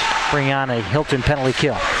RedHawks, bringing on a Hilton penalty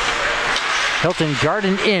kill. Hilton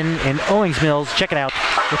Garden Inn in Owings Mills. Check it out.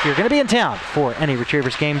 If you're going to be in town for any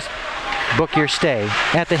Retrievers games, book your stay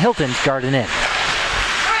at the Hilton Garden Inn.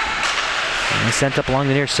 And sent up along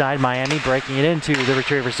the near side. Miami breaking it into the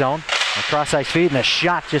Retriever zone. A cross-ice feed, and the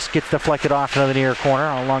shot just gets deflected off into the near corner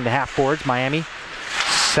along the half boards. Miami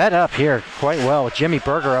set up here quite well with Jimmy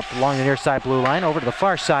Berger up along the near side blue line. Over to the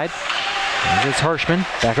far side. It's Hirschman.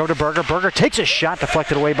 Back over to Berger. Berger takes a shot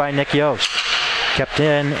deflected away by Nick Yost. Kept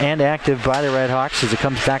in and active by the RedHawks as it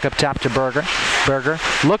comes back up top to Berger. Berger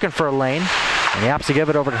looking for a lane. And he opts to give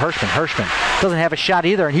it over to Hirschman. Hirschman doesn't have a shot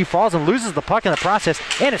either, and he falls and loses the puck in the process,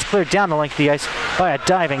 and it's cleared down the length of the ice by a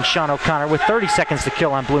diving Sean O'Connor with 30 seconds to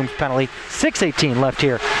kill on Bloom's penalty. 6:18 left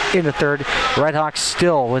here in the 3rd. RedHawks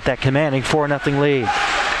still with that commanding 4-0 lead.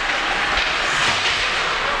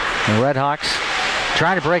 The RedHawks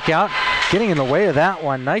trying to break out. Getting in the way of that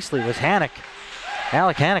one nicely was Hannock.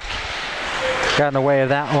 Alec Hannock got in the way of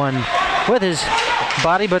that one with his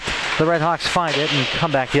body, but the RedHawks find it and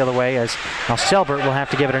come back the other way as now Selbert will have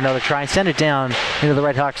to give it another try and send it down into the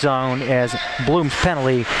RedHawks zone as Bloom's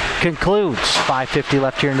penalty concludes. 5:50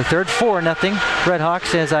 left here in the 3rd. 4-0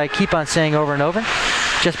 RedHawks, as I keep on saying over and over,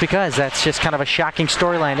 just because that's just kind of a shocking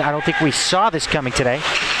storyline. I don't think we saw this coming today.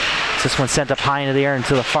 This one sent up high into the air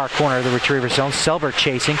into the far corner of the Retriever zone. Selbert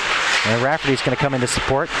chasing, and Rafferty's going to come into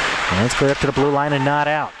support, and it's cleared up to the blue line and not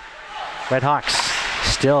out. RedHawks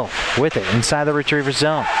still with it inside the Retriever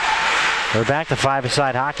zone. We're back to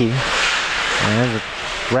five-a-side hockey. And the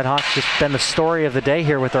RedHawks just been the story of the day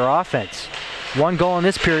here with their offense. 1 goal in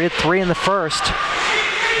this period, 3 in the first.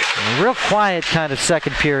 A real quiet kind of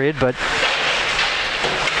second period, but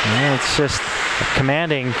it's just a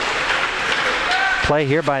commanding play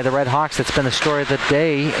here by the RedHawks that's been the story of the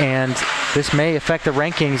day, and this may affect the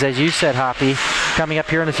rankings, as you said, Hoppe, coming up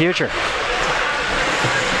here in the future.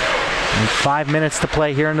 And 5 minutes to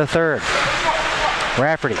play here in the third.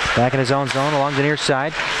 Rafferty back in his own zone along the near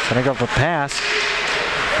side. Setting up a pass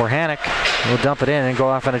for Hannock. He'll dump it in and go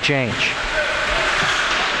off on a change.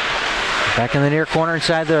 Back in the near corner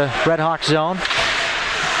inside the RedHawks zone.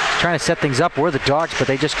 Trying to set things up were the Dogs, but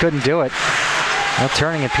they just couldn't do it. Now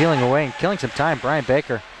turning and peeling away and killing some time. Brian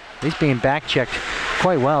Baker, he's being back-checked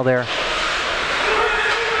quite well there.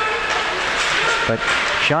 But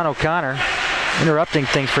Sean O'Connor interrupting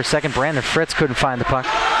things for a second. Brandon Fritz couldn't find the puck.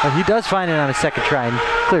 But he does find it on a second try and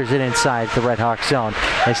clears it inside the RedHawks zone.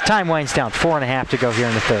 As time winds down, 4.5 to go here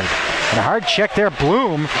in the third. And a hard check there,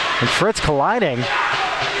 Bloom and Fritz colliding.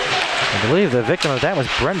 I believe the victim of that was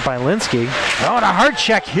Brent Bylinski. Oh, and a hard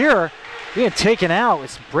check here. Being taken out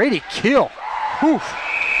is Brady Keel. Whew.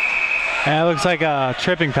 Yeah, it looks like a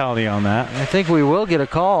tripping penalty on that. I think we will get a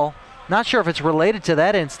call. Not sure if it's related to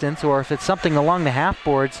that instance or if it's something along the half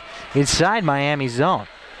boards inside Miami's zone.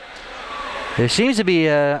 There seems to be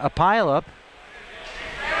a pileup.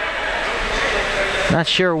 Not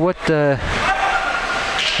sure what the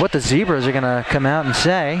Zebras are going to come out and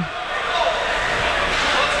say.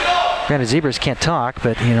 Granted, Zebras can't talk,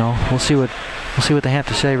 but you know, we'll see what they have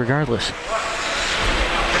to say regardless.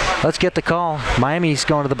 Let's get the call. Miami's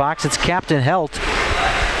going to the box. It's Captain Helt.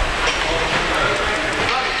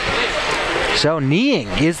 So kneeing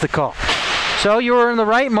is the call. So you were in the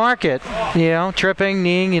right market, you know, tripping,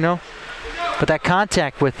 kneeing, you know. But that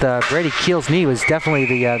contact with Brady Keel's knee was definitely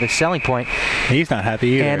the selling point. He's not happy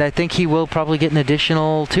either. And I think he will probably get an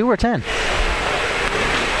additional 2 or 10.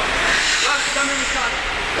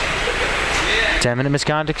 10-minute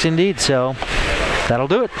misconduct indeed, so that'll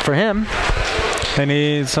do it for him. They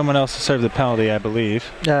need someone else to serve the penalty, I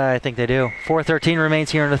believe. I think they do. 4:13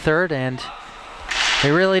 remains here in the third, and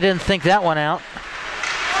they really didn't think that one out.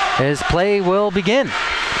 As play will begin.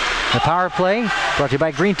 The power play brought to you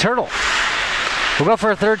by Green Turtle. We'll go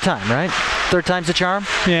for a third time, right? Third time's the charm?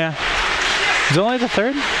 Yeah. Is it only the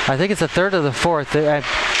third? I think it's the third or the fourth. I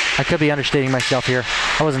could be understating myself here.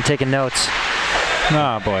 I wasn't taking notes.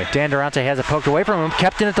 Oh, boy. Dan Durante has it poked away from him.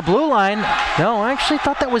 Kept in at the blue line. No, I actually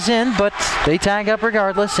thought that was in, but they tag up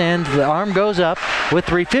regardless, and the arm goes up with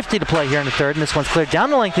 3:50 to play here in the third, and this one's cleared down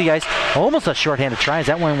the length of the ice. Almost a shorthanded try as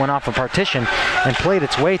that one went off a partition and played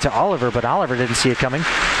its way to Oliver, but Oliver didn't see it coming.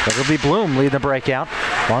 It'll be Bloom leading the breakout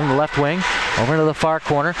along the left wing, over into the far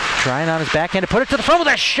corner, trying on his backhand to put it to the front with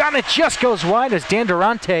a shot, and it just goes wide as Dan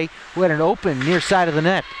Durante, who had an open near side of the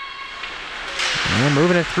net. And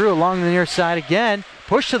moving it through along the near side again.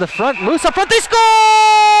 Push to the front, loose up front, they score!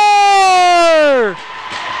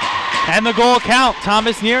 And the goal count.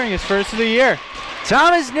 Thomas Nearing, his first of the year.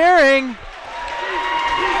 Thomas Nearing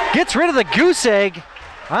gets rid of the goose egg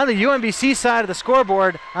on the UMBC side of the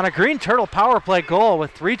scoreboard on a Green Turtle power play goal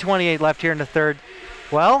with 3:28 left here in the third.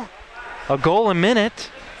 Well, a goal a minute.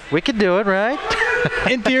 We could do it, right?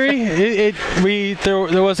 In theory,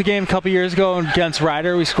 there was a game a couple years ago against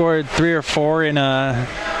Ryder. We scored 3 or 4 in a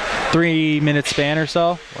 3-minute span or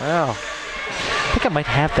so. Wow. I think I might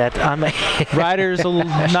have that on my Ryder's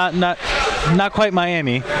not quite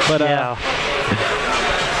Miami, but yeah.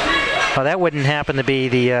 Well, that wouldn't happen to be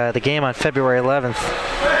the game on February 11th,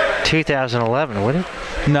 2011, would it?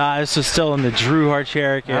 Nah, this was still in the Drew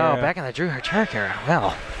Harcharik era. Oh, back in the Drew Harcharik era.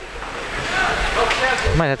 Well,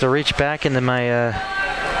 I might have to reach back into my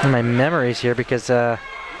memories here because I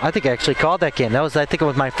think I actually called that game. That was, I think, it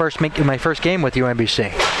was my first game with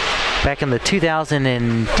UMBC back in the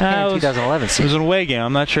 2010-2011 season. It was an away game.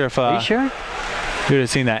 I'm not sure if. Are you sure? You would have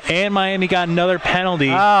seen that. And Miami got another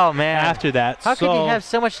penalty. Oh man! After that, how could you have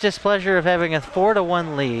so much displeasure of having a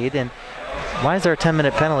 4-1 lead? And why is there a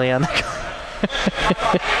 10-minute penalty on the?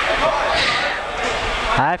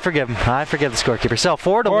 I forgive him. I forgive the scorekeeper. So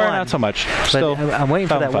 4-1. Or not so much. Still, I'm waiting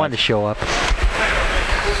for that 1 to show up.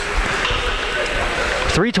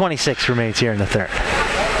 3:26 remains here in the third.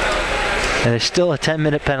 And there's still a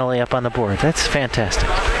 10-minute penalty up on the board. That's fantastic.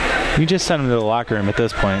 You just send him to the locker room at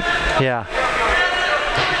this point. Yeah.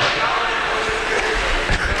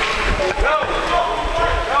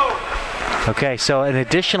 Okay, so an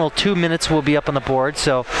additional 2 minutes will be up on the board.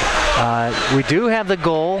 So we do have the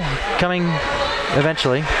goal coming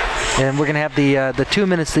eventually, and we're going to have the 2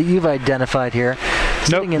 minutes that you've identified here.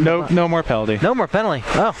 No more penalty. No more penalty.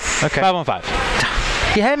 Oh, okay. 5-on-5.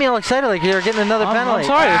 You had me all excited like you were getting another penalty. I'm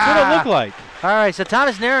sorry, that's what it looked like. All right, so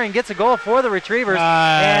Thomas Naring gets a goal for the Retrievers,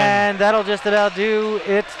 and that'll just about do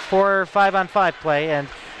it for 5-on-5 play, and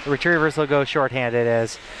the Retrievers will go shorthanded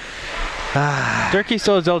as Durkee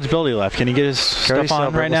still has eligibility left. Can he get his stuff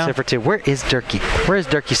on right now? For 2. Where is Durkee? Where is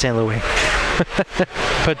Durkee St. Louis?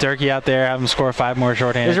 Put Durkee out there, have him score 5 more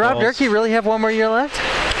shorthanded Does Rob goals. Durkee really have 1 more year left?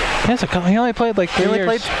 Yes, he only played like 3 years. He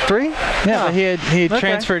only played 3? Yeah, but he had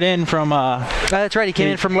transferred in from... that's right, he came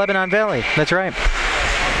in from Lebanon Valley. That's right.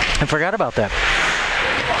 I forgot about that.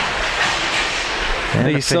 And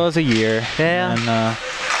he still has a year. Yeah.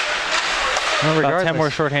 And about 10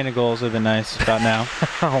 more shorthanded goals would have been nice about now.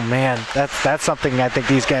 Oh, man. That's something I think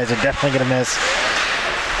these guys are definitely going to miss.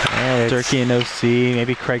 Durkee and OC,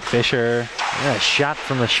 maybe Craig Fisher. Yeah, a shot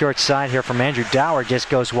from the short side here from Andrew Dower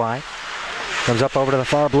just goes wide. Comes up over to the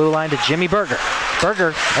far blue line to Jimmy Berger.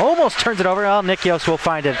 Berger almost turns it over. Oh, Nick Yost will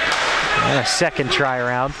find it in a second try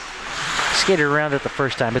around. Skated around it the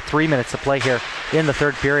first time, but 3 minutes to play here in the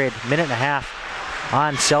third period. Minute and a half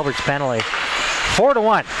on Selbert's penalty.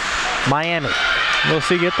 4-1, Miami. Will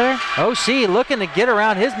OC get there? OC looking to get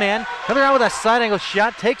around his man. Coming around with a side angle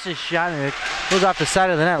shot, takes his shot, and it goes off the side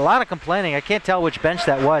of the net. A lot of complaining. I can't tell which bench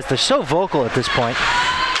that was. They're so vocal at this point.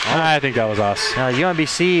 I think that was us.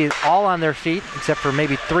 UMBC all on their feet, except for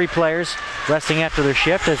maybe 3 players resting after their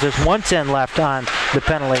shift, as there's 1:10 left on the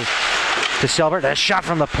penalty to Selbert. That shot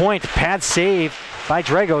from the point, pad save by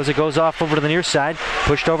Drago as it goes off over to the near side,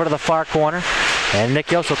 pushed over to the far corner. And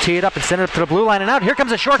Nick Yost will tee it up and send it up to the blue line and out. Here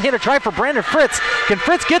comes a short-handed try for Brandon Fritz. Can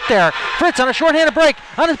Fritz get there? Fritz on a short-handed break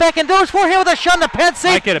on his back end doors, forehand with a shot and a pad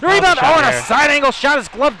save. The rebound, and a side angle shot is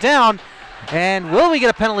gloved down. And will we get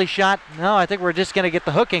a penalty shot? No, I think we're just going to get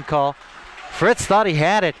the hooking call. Fritz thought he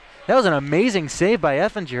had it. That was an amazing save by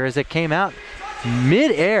Effinger as it came out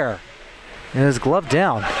mid-air and is gloved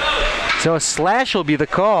down. So a slash will be the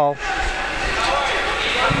call.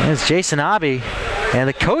 It's Jason Hoppe, and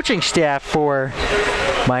the coaching staff for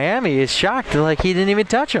Miami is shocked. They're like, he didn't even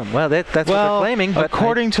touch him. Well, that's what they're claiming. But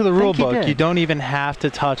according to the rule book, you don't even have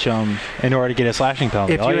to touch him in order to get a slashing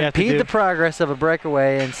penalty. If you impede the progress of a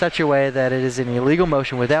breakaway in such a way that it is an illegal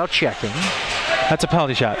motion without checking, that's a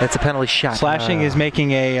penalty shot. That's a penalty shot. Slashing is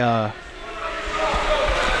making a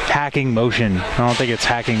hacking motion. I don't think it's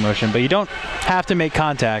hacking motion, but you don't have to make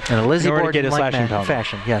contact in order to get a slashing penalty.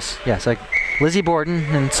 Fashion. Yes. Like Lizzie Borden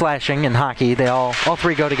and slashing and hockey, they all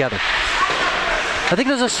 3 go together. I think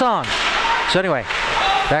there's a song. So anyway,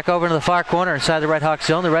 back over into the far corner inside the RedHawks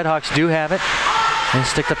zone. The RedHawks do have it. And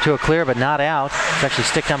sticked up to a clear, but not out. It's actually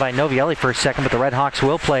sticked down by Novielli for a second, but the RedHawks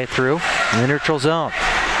will play it through in the neutral zone.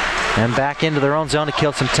 And back into their own zone to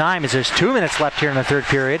kill some time as there's 2 minutes left here in the third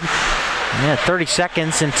period. Yeah, 30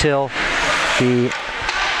 seconds until the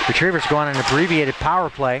Retrievers go on an abbreviated power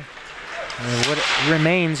play. And what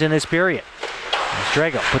remains in this period. As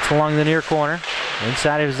Drago puts it along the near corner,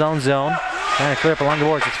 inside of his own zone, trying to clear up along the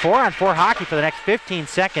boards. It's 4-on-4 hockey for the next 15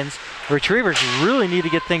 seconds. The Retrievers really need to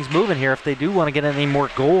get things moving here if they do want to get any more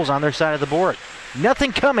goals on their side of the board.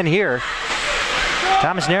 Nothing coming here.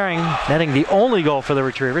 Thomas Naring netting the only goal for the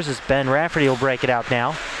Retrievers as Ben Rafferty will break it out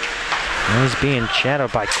now. And he's being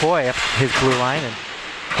shadowed by Coy up his blue line, and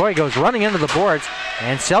Coy goes running into the boards,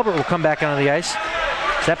 and Selbert will come back onto the ice.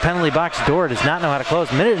 That penalty box door does not know how to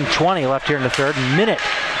close. Minute and 20 left here in the third. Minute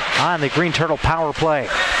on the Green Turtle power play.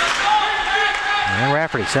 And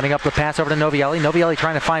Rafferty sending up the pass over to Novielli. Novielli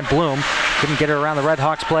trying to find Bloom. Couldn't get it around the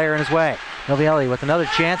RedHawks player in his way. Novielli with another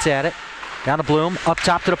chance at it. Down to Bloom, up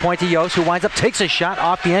top to the point to Yost, who winds up, takes a shot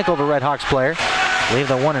off the ankle of the RedHawks player. I believe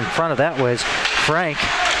the one in front of that was Frank.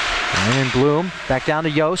 And then Bloom back down to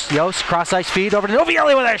Yost. Yost cross-ice feed over to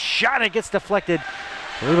Novielli with a shot. It gets deflected.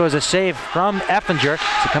 I believe it was a save from Effinger.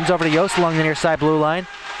 So it comes over to Yost along the near side blue line.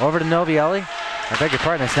 Over to Novielli. I beg your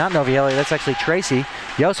pardon, it's not Novielli, that's actually Tracy.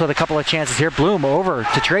 Yost with a couple of chances here. Bloom over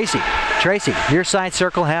to Tracy. Tracy, near side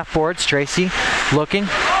circle, half boards. Tracy looking.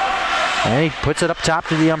 And he puts it up top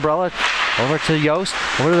to the umbrella. Over to Yost.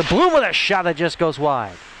 Over to the Bloom with a shot that just goes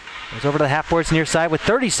wide. Goes over to the half boards near side with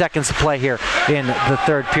 30 seconds to play here in the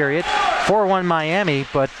third period. 4-1 Miami,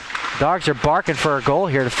 but Dogs are barking for a goal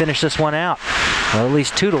here to finish this one out. Well, at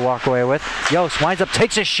least 2 to walk away with. Yost winds up,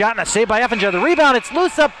 takes a shot, and a save by Effinger. The rebound, it's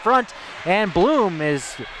loose up front, and Bloom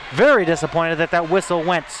is very disappointed that that whistle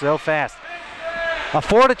went so fast. A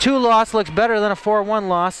 4-2 loss looks better than a 4-1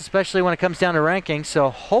 loss, especially when it comes down to rankings, so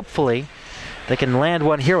hopefully they can land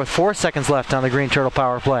one here with 4 seconds left on the Green Turtle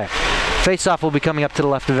power play. Face-off will be coming up to the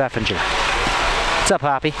left of Effinger. What's up,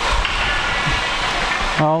 Hoppe?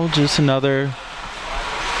 Oh, just another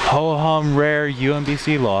ho-hum rare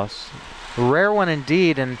UMBC loss. Rare one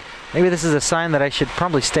indeed, and maybe this is a sign that I should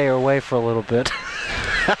probably stay away for a little bit.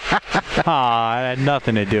 Aw, it had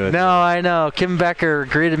nothing to do with it. No, I know. Kim Becker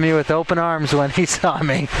greeted me with open arms when he saw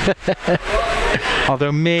me.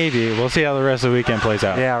 Although maybe. We'll see how the rest of the weekend plays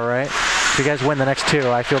out. Yeah, right. If you guys win the next two,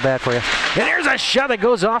 I feel bad for you. And here's a shot that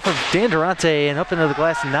goes off of Dan Durante and up into the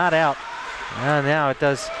glass and not out. Now it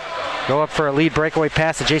does go up for a lead breakaway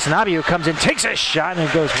pass to Jason Hoppe, who comes in, takes a shot, and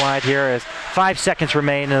it goes wide here as 5 seconds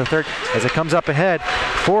remain in the third as it comes up ahead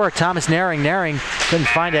for Thomas Naring. Naring couldn't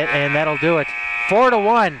find it, and that'll do it.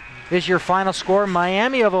 4-1 is your final score.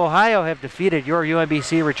 Miami of Ohio have defeated your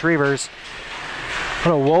UMBC Retrievers.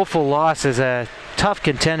 What a woeful loss as a tough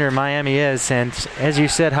contender Miami is, and as you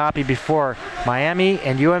said, Hoppe, before, Miami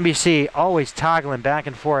and UMBC always toggling back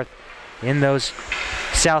and forth in those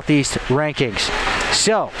Southeast rankings.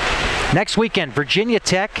 So, next weekend, Virginia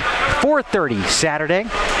Tech, 4:30 Saturday,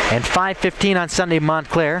 and 5:15 on Sunday,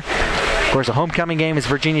 Montclair. Of course, the homecoming game is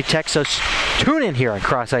Virginia Tech, so tune in here on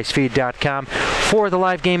crossicefeed.com for the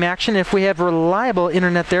live game action. If we have reliable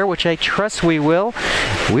internet there, which I trust we will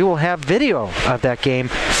have video of that game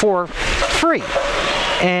for free.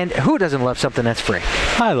 And who doesn't love something that's free?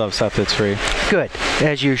 I love stuff that's free. Good,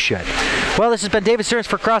 as you should. Well, this has been David Stearns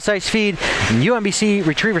for Cross Ice Feed, UMBC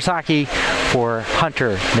Retrievers Hockey, for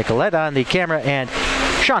Hunter Nicoletta on the camera, and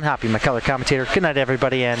Sean Hoppe, my color commentator. Good night,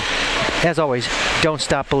 everybody, and as always, don't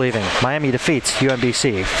stop believing. Miami defeats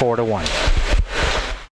UMBC 4-1.